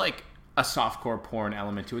there's like a softcore porn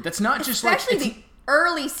element to it. That's not just like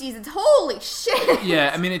early seasons. Holy shit.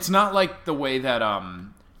 Yeah, I mean, it's not like the way that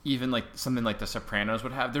even like something like The Sopranos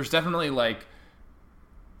would have. There's definitely like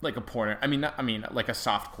a porn. I mean, like a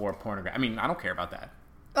softcore pornography. I mean, I don't care about that.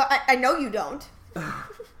 I know you don't.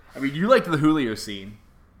 I mean, you liked the Julio scene.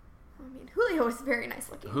 I mean, Julio was very nice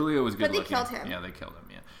looking. Julio was good looking. But they killed him. Yeah, they killed him,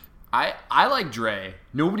 yeah. I like Dre.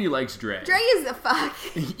 Nobody likes Dre. Dre is a fuck.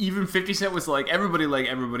 Even 50 Cent was like, everybody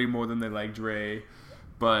more than they like Dre.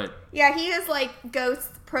 But... Yeah, he is like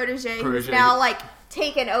Ghost's protege. Who's now like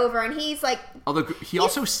taken over, and he's like... Although he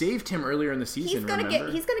also saved him earlier in the season, he's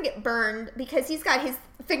gonna get burned because he's got his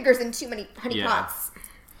fingers in too many honey pots.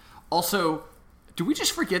 Also... Do we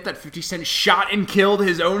just forget that 50 Cent shot and killed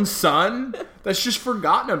his own son? That's just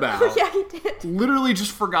forgotten about. Yeah, he did. Literally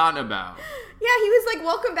just forgotten about. Yeah, he was like,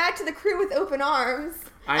 welcome back to the crew with open arms.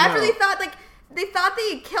 After they thought they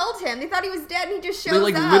had killed him. They thought he was dead and he just shows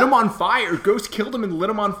up. They lit him on fire. Ghost killed him and lit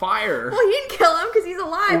him on fire. Well, he didn't kill him because he's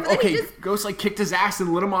alive. But okay, Ghost kicked his ass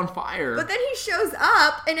and lit him on fire. But then he shows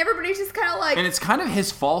up and everybody's just kind of like... And it's kind of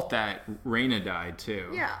his fault that Raina died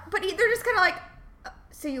too. Yeah, but they're just kind of like...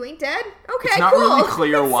 So you ain't dead? Okay, it's not cool. really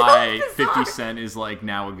clear why so 50 Cent is like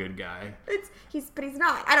now a good guy. But he's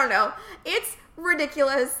not. I don't know. It's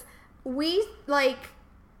ridiculous. It was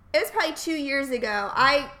probably 2 years ago.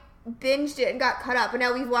 I binged it and got caught up, and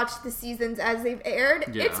now we've watched the seasons as they've aired.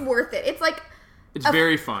 Yeah. It's worth it. It's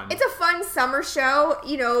very fun. It's a fun summer show.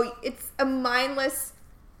 You know, it's a mindless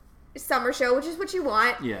summer show, which is what you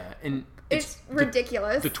want. Yeah, and it's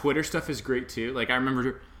ridiculous. The Twitter stuff is great too. Like I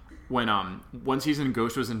remember when one season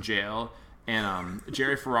Ghost was in jail and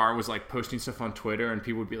Jerry Ferrara was like posting stuff on Twitter and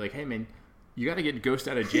people would be like, hey man, you got to get Ghost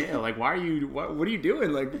out of jail. Like, what are you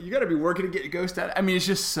doing? Like, you got to be working to get Ghost out. I mean, it's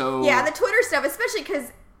just so... Yeah, the Twitter stuff, especially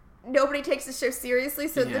because nobody takes the show seriously,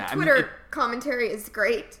 so the Twitter commentary is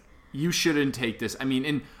great. You shouldn't take this. I mean,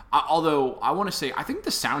 and although I want to say, I think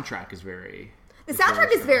the soundtrack is very... The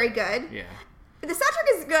soundtrack is very good. Yeah. The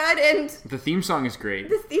soundtrack is good, and... The theme song is great.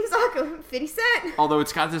 The theme song of 50 Cent. Although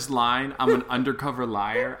it's got this line, I'm an undercover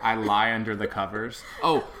liar. I lie under the covers.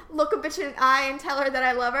 Oh. Look a bitch in the eye and tell her that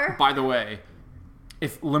I love her. By the way,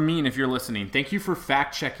 if you're listening, thank you for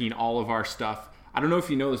fact-checking all of our stuff. I don't know if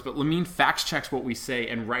you know this, but Lamine fact-checks what we say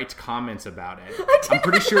and writes comments about it. I'm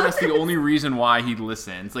pretty sure that's the only reason why he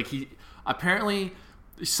listens. Like, he... Apparently,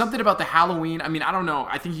 something about the Halloween... I mean, I don't know.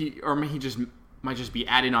 I think he might just be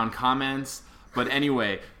adding on comments... But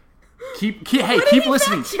anyway, keep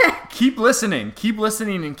listening. Keep listening,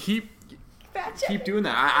 and keep doing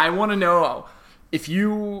that. I want to know if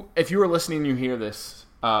you are listening and you hear this,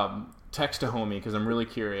 text to homie because I'm really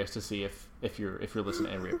curious to see if you're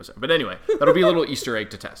listening to every episode. But anyway, that'll be a little Easter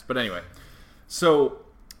egg to test. But anyway, so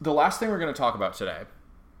the last thing we're going to talk about today,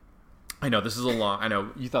 I know this is I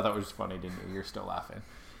know you thought that was funny, didn't you? You're still laughing.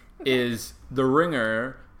 Is The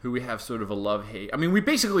Ringer, who we have sort of a love-hate. I mean, we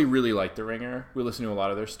basically really like The Ringer. We listen to a lot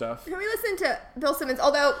of their stuff. Can we listen to Bill Simmons?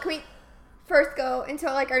 Although, can we first go into,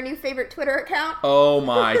 like, our new favorite Twitter account? Oh,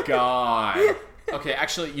 my God. Okay,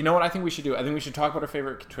 actually, you know what I think we should do? I think we should talk about our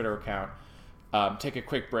favorite Twitter account, take a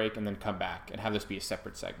quick break, and then come back and have this be a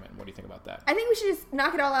separate segment. What do you think about that? I think we should just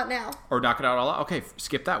knock it all out now. Or knock it out all out? Okay,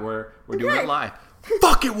 skip that. We're doing it live.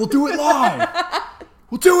 Fuck it, we'll do it live!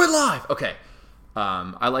 We'll do it live! Okay.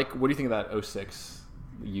 What do you think of that 06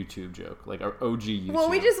 YouTube joke, like our OG YouTube? Well,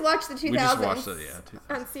 we just watched the 2000s. We just watched it,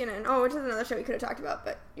 on CNN. Oh, which is another show we could have talked about,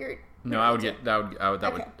 but you're... No, I would get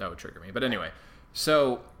that would trigger me. But anyway,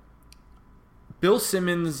 so Bill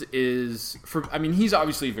Simmons is he's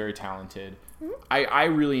obviously very talented. Mm-hmm. I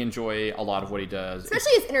really enjoy a lot of what he does,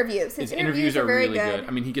 especially his interviews. His interviews are very really good.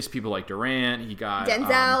 I mean, he gets people like Durant. He got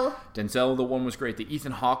Denzel. Denzel, the one was great. The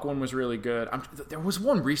Ethan Hawke one was really good. There was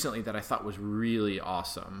one recently that I thought was really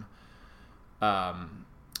awesome.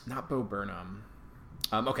 Not Bo Burnham.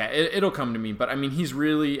 Okay, it'll come to me. But I mean, he's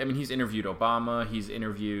interviewed Obama. He's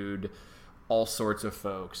interviewed all sorts of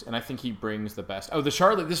folks, and I think he brings the best. Oh, the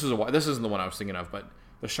Charlie. This isn't the one I was thinking of, but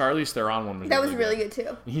the Charlize Theron one was really good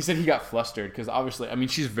too. He said he got flustered because obviously, I mean,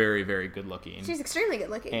 she's very, very good looking. She's extremely good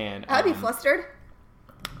looking, and I'd be flustered.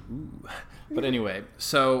 Ooh. But anyway,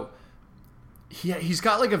 so he's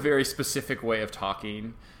got like a very specific way of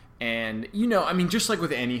talking. And, just like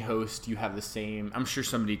with any host, you have the same... I'm sure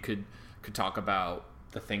somebody could talk about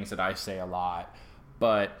the things that I say a lot.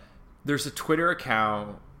 But there's a Twitter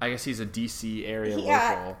account. I guess he's a D.C. area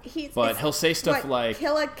local. But he'll say stuff like...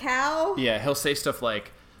 Kill a cow? Yeah, he'll say stuff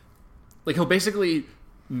like he'll basically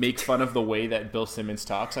make fun of the way that Bill Simmons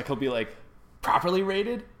talks. Like, he'll be like, properly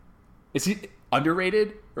rated? Is he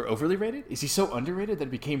underrated or overly rated? Is he so underrated that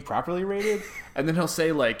he became properly rated? And then he'll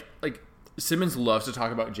say, like Simmons loves to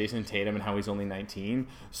talk about Jason Tatum and how he's only 19.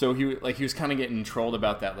 So he was kind of getting trolled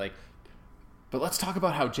about that, like, but let's talk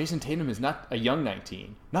about how Jason Tatum is not a young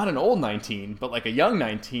 19, not an old 19, but like a young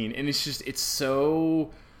 19. And it's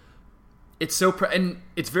so and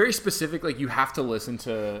it's very specific. Like, you have to listen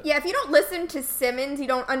to. Yeah, if you don't listen to Simmons, you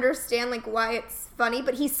don't understand like why it's funny.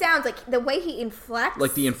 But he sounds like the way he inflects,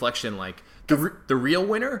 like the inflection, like the real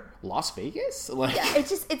winner, Las Vegas. Like, yeah,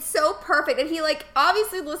 it's so perfect. And he like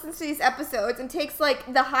obviously listens to these episodes and takes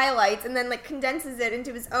like the highlights and then like condenses it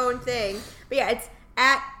into his own thing. But yeah, it's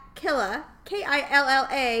at Killa,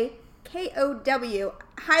 KILLA KOW.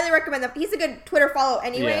 Highly recommend that. He's a good Twitter follow,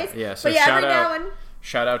 anyways. Yeah. So but yeah, shout every out. now and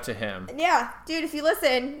Shout out to him. yeah, dude, if you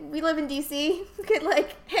listen, we live in DC. We could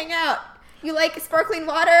like hang out. You like sparkling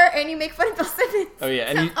water and you make fun of Bill Simmons. Oh yeah,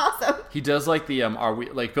 and sounds awesome. He does like the are we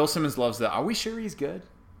like Bill Simmons loves the are we sure he's good?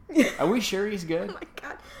 Are we sure he's good? Oh my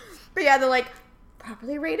god. But yeah, they're like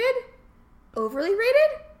properly rated, overly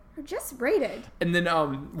rated, or just rated. And then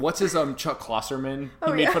what's his Chuck Klosterman? Oh,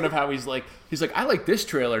 He made yeah. fun of how he's like I like this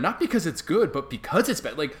trailer not because it's good, but because it's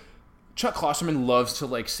bad. Like, Chuck Klosterman loves to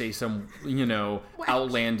like say some,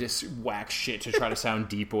 outlandish whack shit to try to sound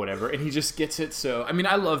deep or whatever, and he just gets it. So I mean,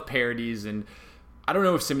 I love parodies, and I don't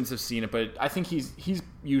know if Simmons has seen it, but I think he's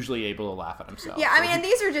usually able to laugh at himself. Yeah, I mean, and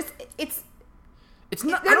these are just it's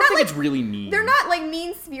not. I they're don't not, think like, it's really mean. they're not like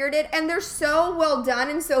mean spirited, and they're so well done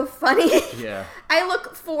and so funny. Yeah. I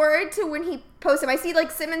look forward to when he posts them. I see like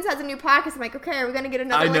Simmons has a new podcast. I'm like, okay, are we gonna get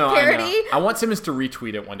another I know. like parody? I want Simmons to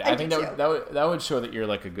retweet it one day. I think do that too. that would show that you're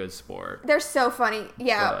like a good sport. They're so funny.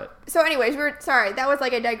 Yeah. But- So anyways, sorry, that was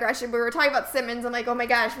like a digression. We were talking about Simmons. I'm like, oh my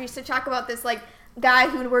gosh, we should talk about this like guy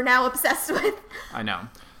who we're now obsessed with. I know.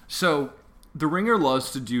 So The Ringer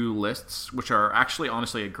loves to do lists, which are actually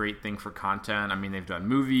honestly a great thing for content. I mean, they've done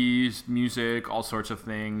movies, music, all sorts of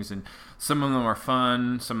things, and some of them are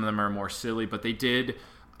fun, some of them are more silly, but they did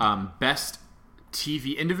best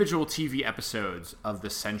individual TV episodes of the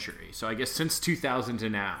century. So I guess since 2000 to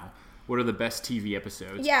now, what are the best TV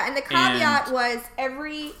episodes? Yeah, and the caveat was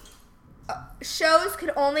every shows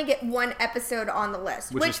could only get one episode on the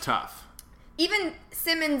list, Which is tough. Even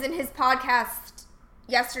Simmons in his podcast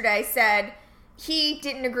yesterday said he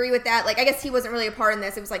didn't agree with that. Like, I guess he wasn't really a part in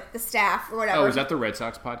this. It was like the staff or whatever. Oh, is that the Red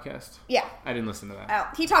Sox podcast? Yeah. I didn't listen to that.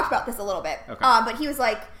 Oh, he talked about this a little bit. Okay. But he was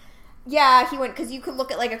like, yeah, he went, because you could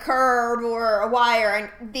look at like a Curb or a Wire,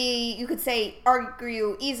 and you could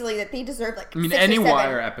argue easily that they deserve like any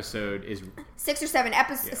Wire episode is 6 or 7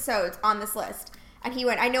 episodes on this list. And he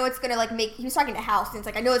went, I know it's going to like he was talking to House, and it's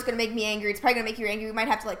like, I know it's going to make me angry. It's probably going to make you angry. We might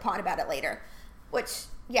have to like pod about it later. Which,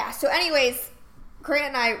 yeah. So anyways, Grant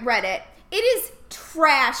and I read it. It is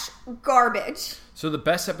trash garbage. So the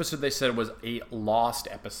best episode they said was a Lost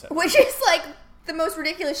episode. Which is like the most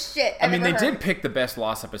ridiculous shit I've ever they heard. did pick the best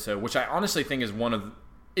Lost episode, which I honestly think is one of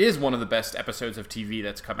the best episodes of TV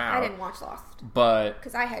that's come out. I didn't watch Lost. But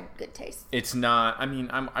Because I had good taste. it's not,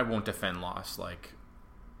 I won't defend Lost. Like,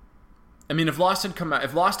 if Lost had come out,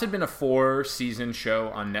 if Lost had been a 4-season show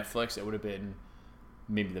on Netflix, it would have been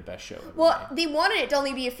maybe the best show ever Well, made. they wanted it to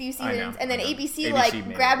only be a few I know, seasons, and then I know. ABC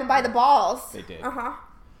made grabbed it. him by the balls. They did. Uh-huh.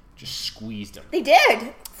 Just squeezed him. They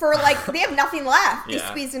did. For like, they have nothing left. They Yeah.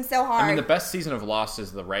 squeezed him so hard. The best season of Lost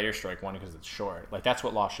is the writer's strike one because it's short. Like, that's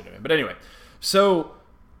what Lost should have been. But anyway, so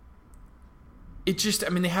it just,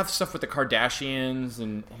 they have stuff with the Kardashians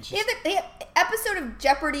and just, They have episode of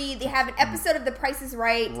Jeopardy. They have an episode of The Price is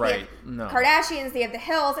Right. They Right. have No. Kardashians. They have The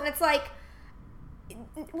Hills. And it's like,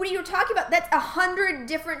 what are you talking about? That's 100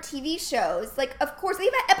 different TV shows. Like, of course, they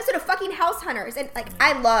have an episode of fucking House Hunters. And, like,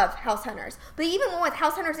 I love House Hunters. But even one with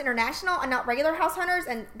House Hunters International and not regular House Hunters.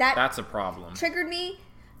 And that's a problem. triggered me.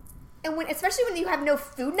 And especially when you have no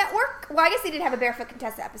Food Network. Well, I guess they did have a Barefoot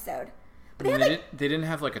Contessa episode. But they didn't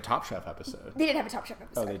have like a Top Chef episode. They did have a Top Chef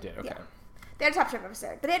episode. Oh, they did. Okay. Yeah. They had a Top Chef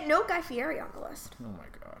episode. But they had no Guy Fieri on the list. Oh my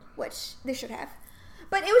god. Which they should have.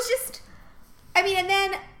 But it was just, and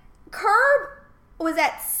then Curb was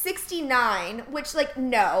at 69, which, like,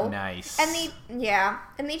 no. Nice. And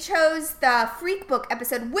they chose the Freak Book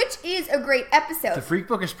episode, which is a great episode. The Freak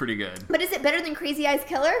Book is pretty good. But is it better than Crazy Eyes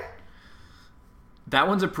Killer? That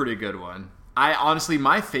one's a pretty good one.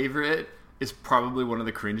 My favorite is probably one of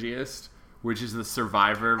the cringiest, which is the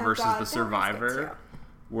Survivor versus God, the that one's good Survivor. too.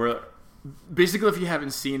 Where, basically, if you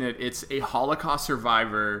haven't seen it, it's a Holocaust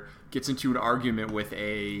survivor gets into an argument with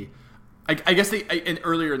I guess and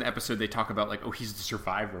earlier in the episode they talk about like, oh, he's the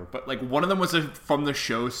survivor, but like one of them was from the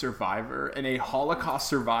show Survivor, and a Holocaust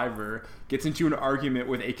survivor gets into an argument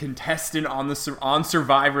with a contestant on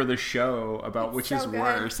Survivor the show about It's which so is good.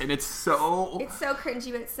 worse, and it's so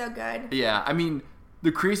cringy, but it's so good. yeah.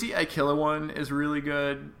 The Crazy Eye Killer one is really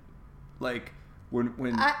good. Like when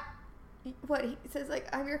what he says, like,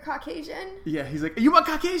 I'm your Caucasian. Yeah, he's like, are you my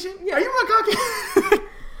Caucasian? Yeah. Are you my Caucasian?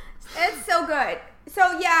 It's so good. So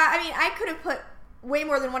yeah, I mean, I could have put way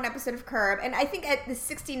more than one episode of Curb, and I think at the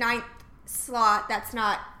 69th slot, that's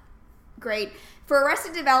not great. For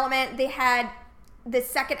Arrested Development, they had the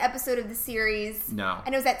second episode of the series. No.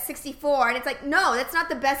 And it was at 64, and it's like, no, that's not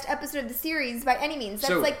the best episode of the series by any means.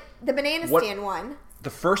 That's like the Banana Stand one.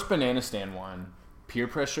 The first Banana Stand one, Peer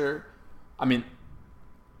Pressure, I mean,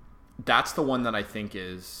 that's the one that I think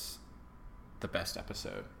is the best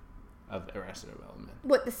episode of Arrested Development.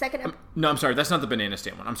 What, the second No, I'm sorry. That's not the Banana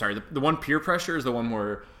Stand one. I'm sorry. The one Peer Pressure is the one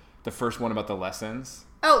where the first one about the lessons.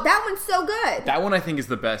 Oh, that one's so good. That one I think is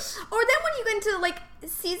the best. Or then when you get into, like,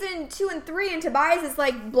 season 2 and 3 and Tobias is,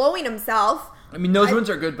 like, blowing himself. I mean, those ones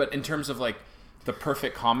are good, but in terms of, like, the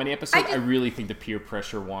perfect comedy episode, I really think the Peer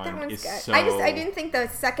Pressure one is good. So... I didn't think the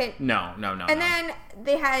second... No. And then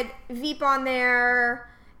they had Veep on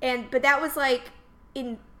there, but that was, like,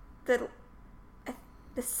 in the...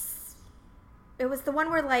 It was the one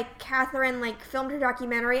where, like, Catherine, like, filmed her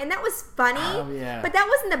documentary, and that was funny. Oh, yeah. But that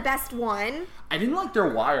wasn't the best one. I didn't like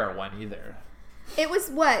their Wire one either. It was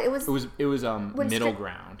what? It was Middle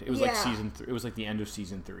Ground. It was like season 3. It was like the end of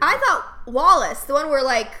season 3. I thought Wallace, the one where,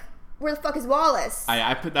 like, where the fuck is Wallace?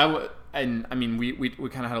 I put that, and I mean, we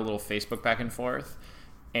kind of had a little Facebook back and forth,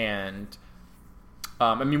 and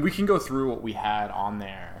I mean, we can go through what we had on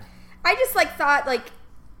there. I just, like, thought, like,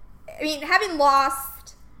 I mean, having Lost.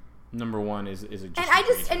 Number one is just and I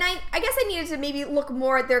guess I needed to maybe look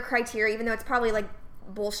more at their criteria, even though it's probably like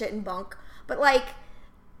bullshit and bunk. But like,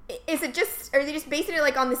 are they just basing it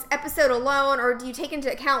like on this episode alone, or do you take into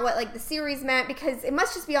account what like the series meant? Because it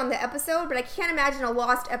must just be on the episode. But I can't imagine a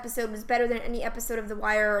Lost episode was better than any episode of The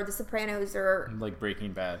Wire or The Sopranos or like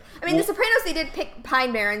Breaking Bad. I mean, The Sopranos, they did pick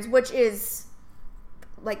Pine Barrens, which is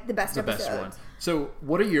like the best episode. Best one. So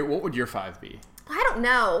what would your 5 be? I don't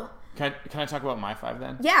know. Can I talk about my 5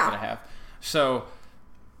 then? Yeah. That I have. So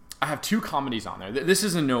I have 2 comedies on there. This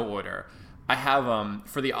is in no order. I have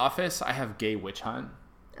for The Office, I have Gay Witch Hunt.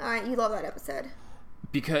 You love that episode.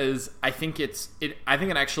 Because I think it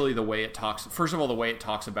actually, the way it talks, first of all, the way it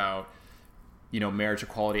talks about, you know, marriage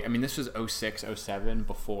equality. I mean, this was 06, 07,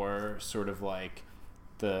 before sort of like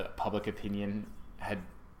the public opinion had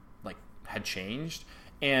changed.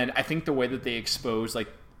 And I think the way that they expose, like,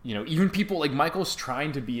 you know, even people like Michael's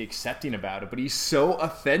trying to be accepting about it, but he's so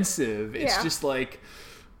offensive. It's just like,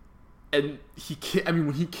 and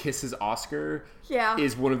when he kisses Oscar,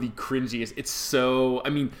 is one of the cringiest. It's so, I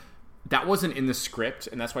mean, that wasn't in the script,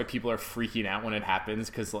 and that's why people are freaking out when it happens,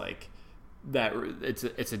 because like that it's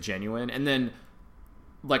a genuine. And then,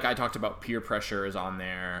 like I talked about, Peer Pressure is on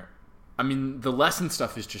there. I mean, the lesson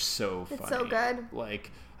stuff is just so funny. It's so good.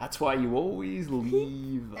 Like, that's why you always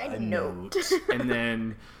leave a note. And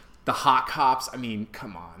then the Hot Cops, I mean,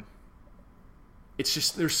 come on. It's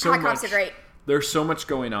just, there's so much. Hot Cops are great. There's so much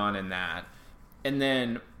going on in that. And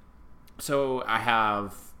then, so I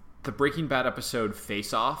have the Breaking Bad episode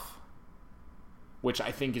Face Off, which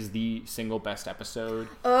I think is the single best episode.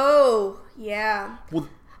 Oh, yeah. Well,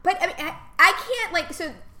 but I mean, I can't, like,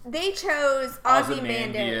 so they chose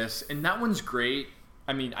Ozymandias. And that one's great.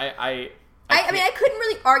 I mean, I mean, I couldn't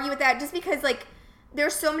really argue with that, just because, like,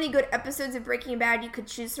 there's so many good episodes of Breaking Bad you could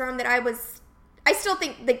choose from that I still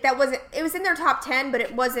think, like, that wasn't, it was in their top 10, but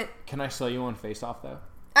it wasn't. Can I sell you on Face Off, though?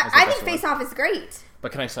 I think Face Off is great.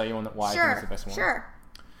 But can I sell you on why I think it's the best one? Sure.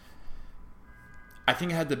 I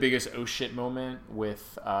think I had the biggest oh shit moment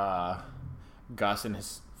with Gus and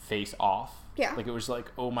his face off. Yeah. Like, it was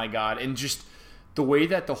like, oh my God. And just the way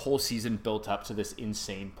that the whole season built up to this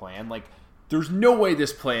insane plan, like, there's no way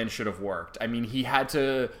this plan should have worked. I mean, he had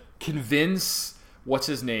to convince, what's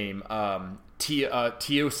his name,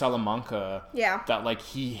 Tio Salamanca, that, like,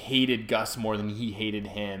 he hated Gus more than he hated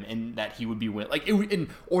him, and that he would be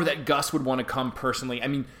or that Gus would want to come personally. I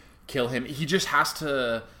mean, kill him. He just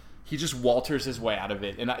Walters his way out of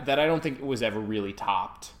it, and I don't think it was ever really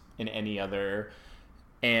topped in any other.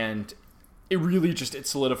 And it really it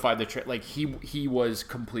solidified the trick. Like, he was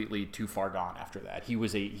completely too far gone after that. He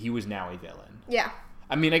was now a villain. Yeah.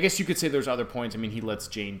 I mean, I guess you could say there's other points. I mean, he lets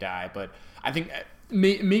Jane die, but I think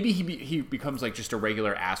maybe he becomes like just a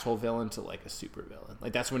regular asshole villain to like a super villain.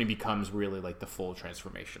 Like, that's when he becomes really like the full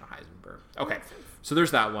transformation of Heisenberg. Okay, so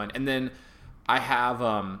there's that one, and then I have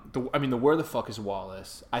the Where the Fuck is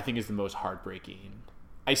Wallace, I think, is the most heartbreaking.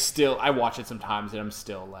 I watch it sometimes, and I'm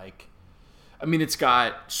still like, I mean, it's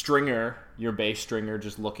got Stringer, your bass Stringer,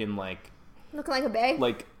 just looking like a bae.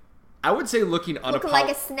 Like, I would say looking like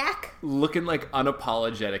a snack. Looking like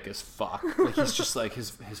unapologetic as fuck. Like, he's just like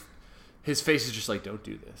his face is just like, don't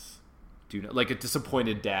do this. do like a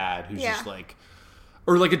disappointed dad who's Yeah. just like,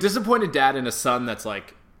 or like a disappointed dad and a son that's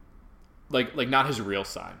like not his real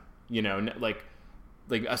son, you know, like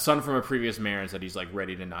a son from a previous marriage that he's like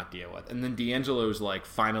ready to not deal with. And then D'Angelo's like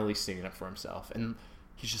finally standing up for himself, and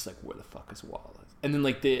he's just like, where the fuck is Wallace? And then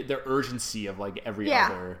like the urgency of like every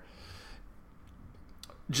other,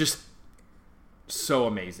 just so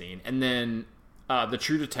amazing. And then the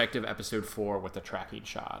True Detective episode 4 with the tracking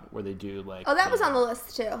shot where they do like, Oh, that was on the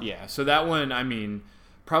list too. yeah. So that one, I mean,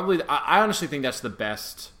 probably I honestly think that's the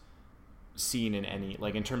best scene in any,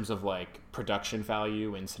 like in terms of like production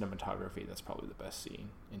value and cinematography. That's probably the best scene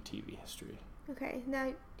in TV history. Okay, now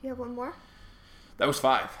do you have one more? That was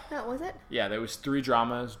 5. That was it? Yeah, there was 3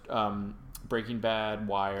 dramas: Breaking Bad,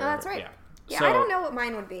 Wire. Oh, that's right. Yeah. Yeah, So, I don't know what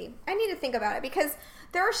mine would be. I need to think about it because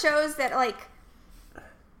there are shows that like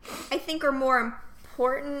I think are more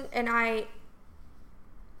important and I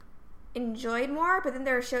enjoyed more, but then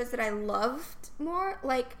there are shows that I loved more.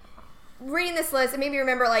 Like reading this list, it made me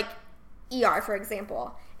remember like ER, for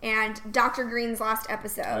example, and Dr. Green's last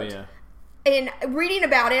episode. Oh yeah. And reading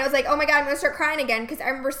about it, I was like, oh my god, I'm going to start crying again because I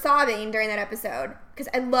remember sobbing during that episode because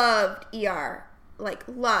I loved ER. Like,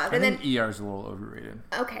 loved. I And think then, ER is a little overrated.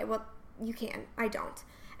 okay, well, you can. I don't.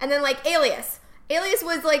 And then, like, Alias. Alias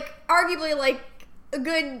was, like, arguably, like, a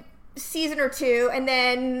good season or 2, and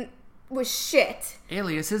then was shit.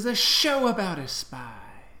 Alias is a show about a spy.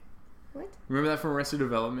 What? Remember that from Arrested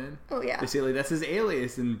Development? Oh, yeah. They say like that's his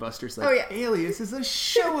alias, and Buster's like, Oh, yeah. Alias is a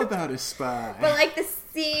show about a spy. But, like, the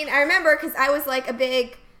scene, I remember because I was, like, a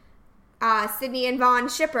big Sydney and Vaughn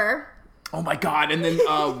shipper. Oh my god! And then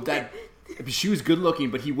that she was good looking,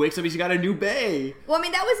 but he wakes up, he's got a new bae. Well, I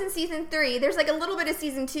mean, that was in season 3. There's, like, a little bit of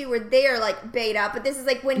season 2 where they are, like, bait up, but this is,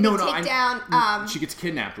 like, when they take down... she gets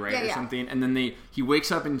kidnapped, right, yeah, or yeah. something, and then he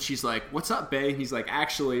wakes up and she's like, "What's up, bae?" And he's like,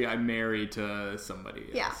 "Actually, I'm married to somebody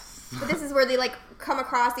else." Yeah. But this is where they, like, come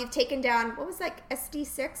across, they've taken down, what was, like,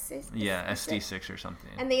 SD6? Yeah, SD6 or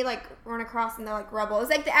something. And they, like, run across and they're, like, rebel. It was,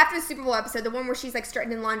 like, after the Super Bowl episode, the one where she's, like,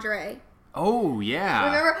 strutting in lingerie. Oh, yeah.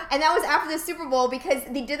 Remember? And that was after the Super Bowl because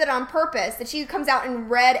they did that on purpose. That she comes out in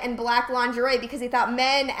red and black lingerie because they thought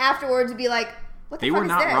men afterwards would be like, what the They fuck were is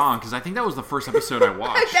not this? wrong, because I think that was the first episode I I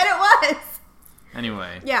watched. bet it was.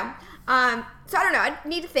 Anyway. Yeah. So I don't know. I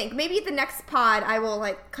need to think. Maybe at the next pod I will,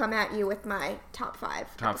 like, come at you with my top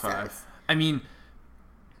 5 Top episodes. 5. I mean,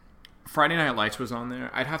 Friday Night Lights was on there.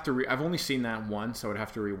 I'd have to I've only seen that once, so I'd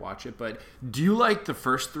have to rewatch it. But do you like the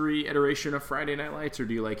first 3 iteration of Friday Night Lights, or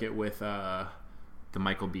do you like it with the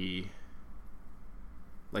Michael B,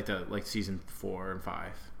 like season 4 and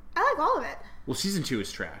 5? I like all of it. Well, season 2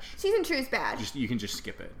 is trash. Season 2 is bad. You can just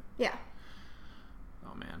skip it. Yeah.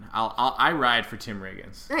 Oh man, I ride for Tim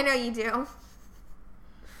Riggins. I know you do.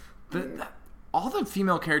 All the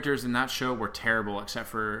female characters in that show were terrible, except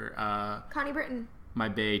for Connie Britton. my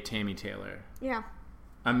bae Tammy Taylor. Yeah.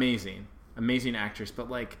 Amazing actress, but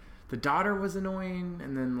like the daughter was annoying,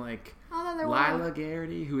 and then like Lila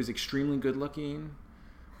Garrity, who is extremely good looking,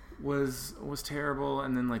 was terrible,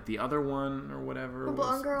 and then like the other one or whatever, the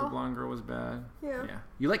blonde girl was bad. Yeah.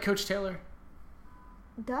 You like Coach Taylor?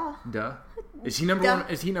 Duh. Is he number one?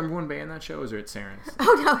 Is he number 1 bae in that show? Or is it Sarah's?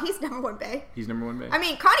 Oh no, he's number 1 bae. He's number 1 bae. I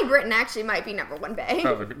mean, Connie Britton actually might be number 1 bae.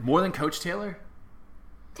 Probably more than Coach Taylor.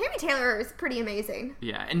 Tammy Taylor is pretty amazing.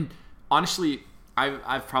 Yeah, and honestly,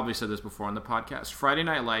 I've probably said this before on the podcast. Friday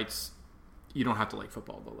Night Lights, you don't have to like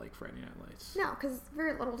football to like Friday Night Lights. No, because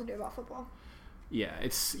very little to do about football. Yeah,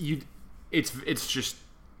 it's just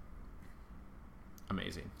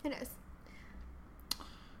amazing. It is.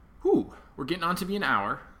 Whew, we're getting on to be an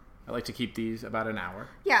hour. I like to keep these about an hour.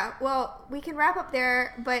 Yeah, well, we can wrap up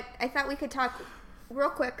there, but I thought we could talk real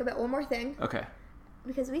quick about one more thing. Okay.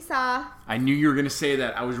 Because we saw... I knew you were going to say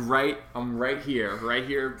that. I was right. I'm right here before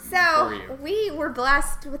you. So, we were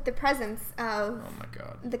blessed with the presence of... Oh my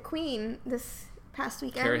God. The Queen this past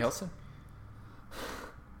weekend. Carrie Hilson?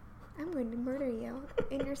 I'm going to murder you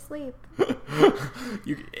in your sleep.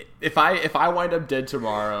 If I wind up dead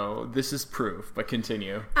tomorrow, this is proof, but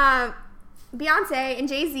continue. Beyonce and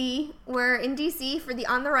Jay-Z were in DC for the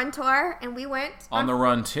On the Run tour, and we went... On the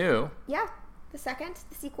Run, too? Yeah, the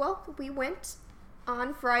sequel. We went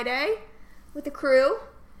on Friday with the crew,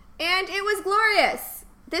 and it was glorious.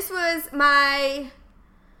 This was my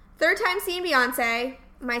 3rd time seeing Beyonce,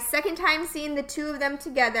 my 2nd time seeing the 2 of them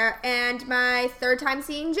together, and my 3rd time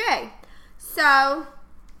seeing Jay. So,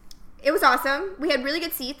 it was awesome. We had really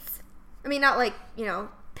good seats. I mean, not like,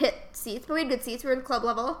 pit seats, but we had good seats. We were in club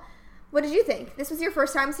level. What did you think? This was your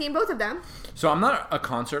first time seeing both of them. So I'm not a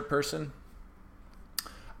concert person.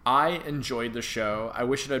 I enjoyed the show. I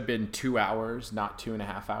wish it had been 2 hours, not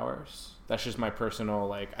 2.5 hours. That's just my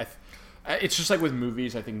personal, It's just like with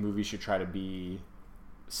movies. I think movies should try to be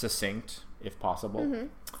succinct if possible. Mm-hmm.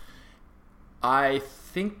 I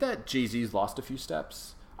think that Jay-Z's lost a few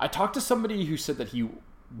steps. I talked to somebody who said that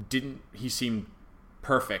he seemed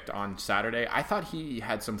perfect on Saturday. I thought he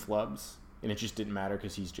had some flubs, and it just didn't matter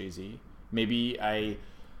because he's Jay-Z. Maybe I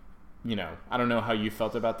don't know how you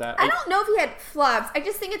felt about that. I don't know if he had flubs. I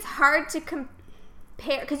just think it's hard to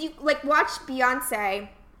compare, because you, like, watch Beyonce,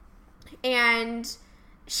 and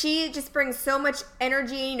she just brings so much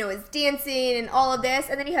energy, is dancing and all of this,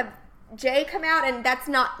 and then you have Jay come out, and that's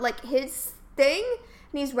not, like, his thing,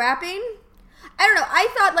 and he's rapping. I don't know. I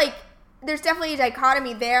thought, like, there's definitely a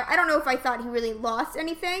dichotomy there. I don't know if I thought he really lost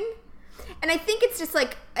anything. And I think it's just,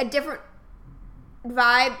 like, a different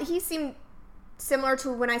vibe. He seemed similar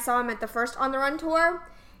to when I saw him at the first On the Run tour.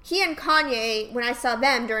 He and Kanye, when I saw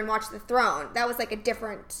them during Watch the Throne, that was, like, a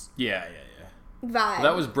different vibe. Well,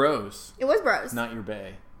 that was bros. It was bros. Not your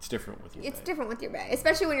bae. It's different with your bae. It's different with your bae.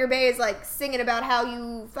 Especially when your bae is, like, singing about how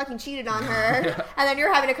you fucking cheated on her. Yeah. And then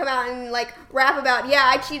you're having to come out and, like, rap about, yeah,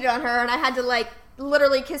 I cheated on her, and I had to, like,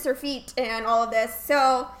 literally kiss her feet and all of this.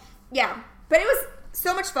 So, yeah. But it was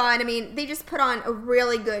so much fun. I mean, they just put on a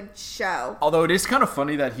really good show. Although it is kind of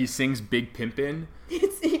funny that he sings Big Pimpin'.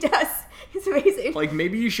 He does. It's amazing. Like,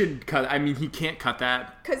 maybe you should cut... I mean, he can't cut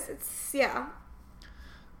that. Because it's... Yeah.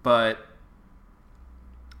 But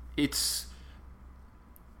it's...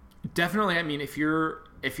 Definitely, I mean, if you're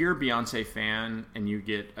a Beyonce fan and you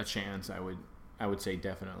get a chance, I would say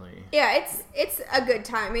definitely. Yeah, it's a good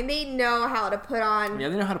time. I mean, they know how to put on. Yeah,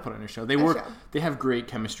 they know how to put on a show. They have great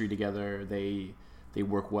chemistry together. They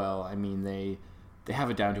work well. I mean, they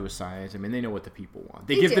have it down to a science. I mean, they know what the people want.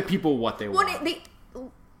 They give the people what they want. They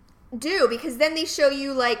do, because then they show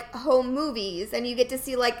you, like, home movies, and you get to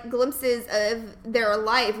see, like, glimpses of their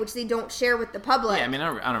life, which they don't share with the public. Yeah, I mean,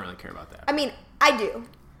 I don't really care about that. I mean, I do.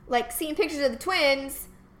 Like, seeing pictures of the twins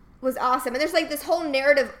was awesome. And there's, like, this whole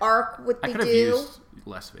narrative arc with I could have used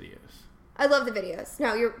less videos. I love the videos.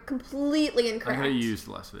 No, you're completely incorrect. I could have used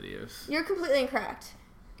less videos. You're completely incorrect.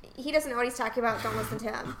 He doesn't know what he's talking about. Don't listen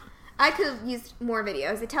to him. I could have used more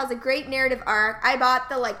videos. It tells a great narrative arc. I bought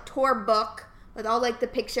the, like, tour book with all, like, the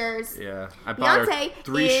pictures. Yeah. I bought her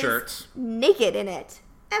 3 shirts. Naked in it.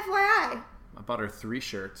 FYI. I bought her 3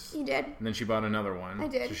 shirts. You did. And then she bought another one. I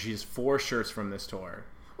did. So she has 4 shirts from this tour.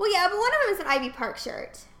 Well, yeah, but one of them is an Ivy Park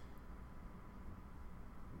shirt.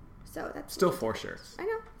 So that's still 4 shirts. I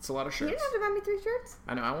know. It's a lot of shirts. You didn't have to buy me 3 shirts.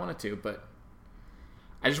 I know. I wanted to, but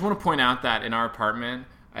I just want to point out that in our apartment,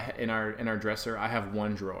 in our dresser, I have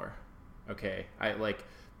 1 drawer. Okay, I like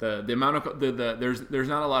the amount of there's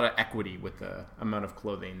not a lot of equity with the amount of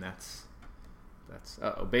clothing. That's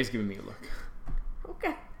Bae's giving me a look.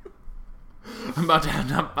 Okay. I'm about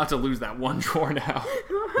to lose that 1 drawer now.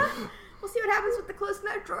 We'll see what happens with the closed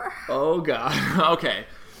note drawer. Oh God. Okay.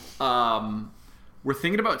 We're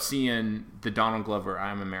thinking about seeing the Donald Glover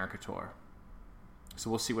I Am America tour.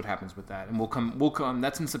 So we'll see what happens with that. And we'll come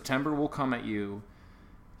that's in September. We'll come at you,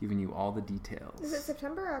 giving you all the details. Is it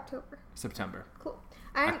September or October? September. Cool.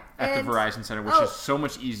 At the Verizon Center, which is so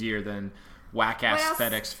much easier than whack-ass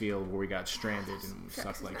FedEx Field where we got stranded and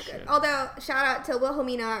sucked like shit. Although, shout out to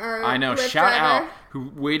Wilhelmina, our I know, Lyft shout driver. out,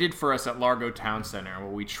 who waited for us at Largo Town Center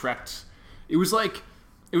where we trekked. It was like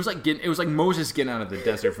Moses getting out of the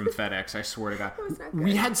desert from FedEx. I swear to God,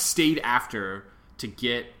 we had stayed after to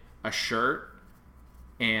get a shirt,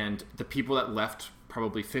 and the people that left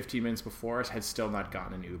probably 15 minutes before us had still not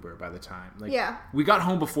gotten an Uber by the time. We got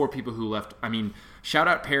home before people who left. I mean, shout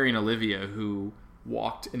out Perry and Olivia who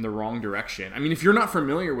walked in the wrong direction. I mean, if you're not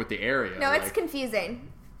familiar with the area, no, it's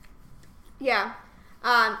confusing. Yeah,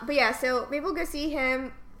 but yeah, so maybe we'll go see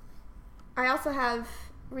him. I also have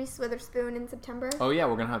Reese Witherspoon in September. Oh yeah,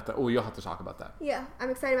 we're gonna have to. Oh, you'll have to talk about that. Yeah, I'm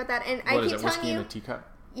excited about that. And what I is keep it, telling Whiskey you, in a Teacup?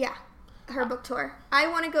 Yeah, her book tour. I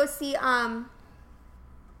want to go see 9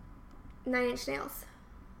 Inch Nails.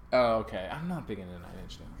 Oh, okay. I'm not big into 9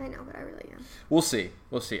 Inch Nails. I know, but I really am. We'll see.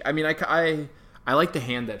 I mean, I like The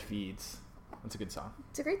Hand That Feeds. That's a good song.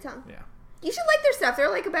 It's a great song. Yeah. You should like their stuff.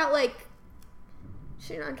 They're like about like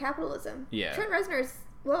shitting on capitalism. Yeah. Trent Reznor's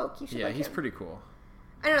woke. You should like he's him. pretty cool.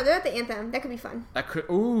 I don't know. They're at the Anthem. That could be fun. That could.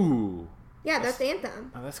 Ooh. Yeah, they're at the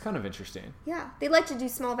Anthem. Oh, that's kind of interesting. Yeah, they like to do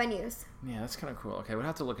small venues. Yeah, that's kind of cool. Okay, we'll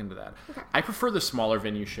have to look into that. Okay. I prefer the smaller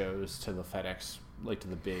venue shows to the FedEx, like to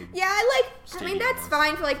the big. Yeah, I mean, that's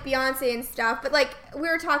fine for like Beyonce and stuff, but like we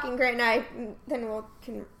were talking, Grant and I, then we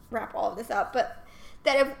can wrap all of this up. But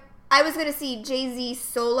that if I was gonna see Jay-Z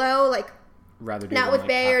solo, like rather do not with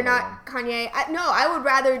Bey or not Kanye, I would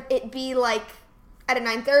rather it be like at a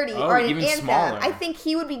 9:30 or at an Anthem. Smaller. I think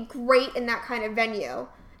he would be great in that kind of venue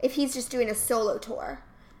if he's just doing a solo tour.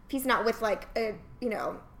 he's not with like a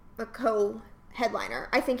co-headliner.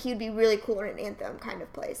 I think he'd be really cool in an Anthem kind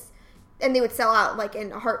of place. And they would sell out like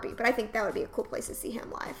in a heartbeat, but I think that would be a cool place to see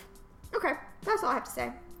him live. Okay, that's all I have to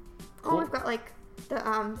say. Cool. Oh, we've got like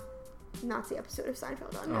the Nazi episode of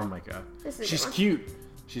Seinfeld on. Oh my god. She's cute.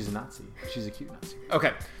 She's a Nazi. She's a cute Nazi.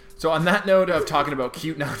 Okay. So on that note of talking about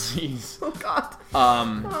cute Nazis. Oh god.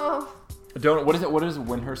 What does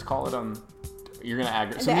Windhurst call it? You're gonna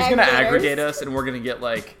aggregate. Somebody's gonna aggregate us, and we're gonna get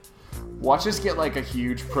like. Watch us get like a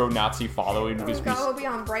huge pro-Nazi following because we'll be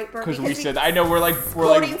on Breitbart because we said I know we're like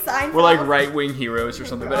right-wing heroes or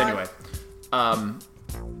something. But anyway,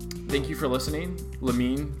 thank you for listening,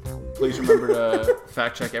 Lamine. Please remember to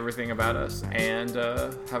fact check everything about us and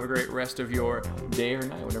have a great rest of your day or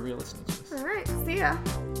night whenever you're listening to this. All right, see ya.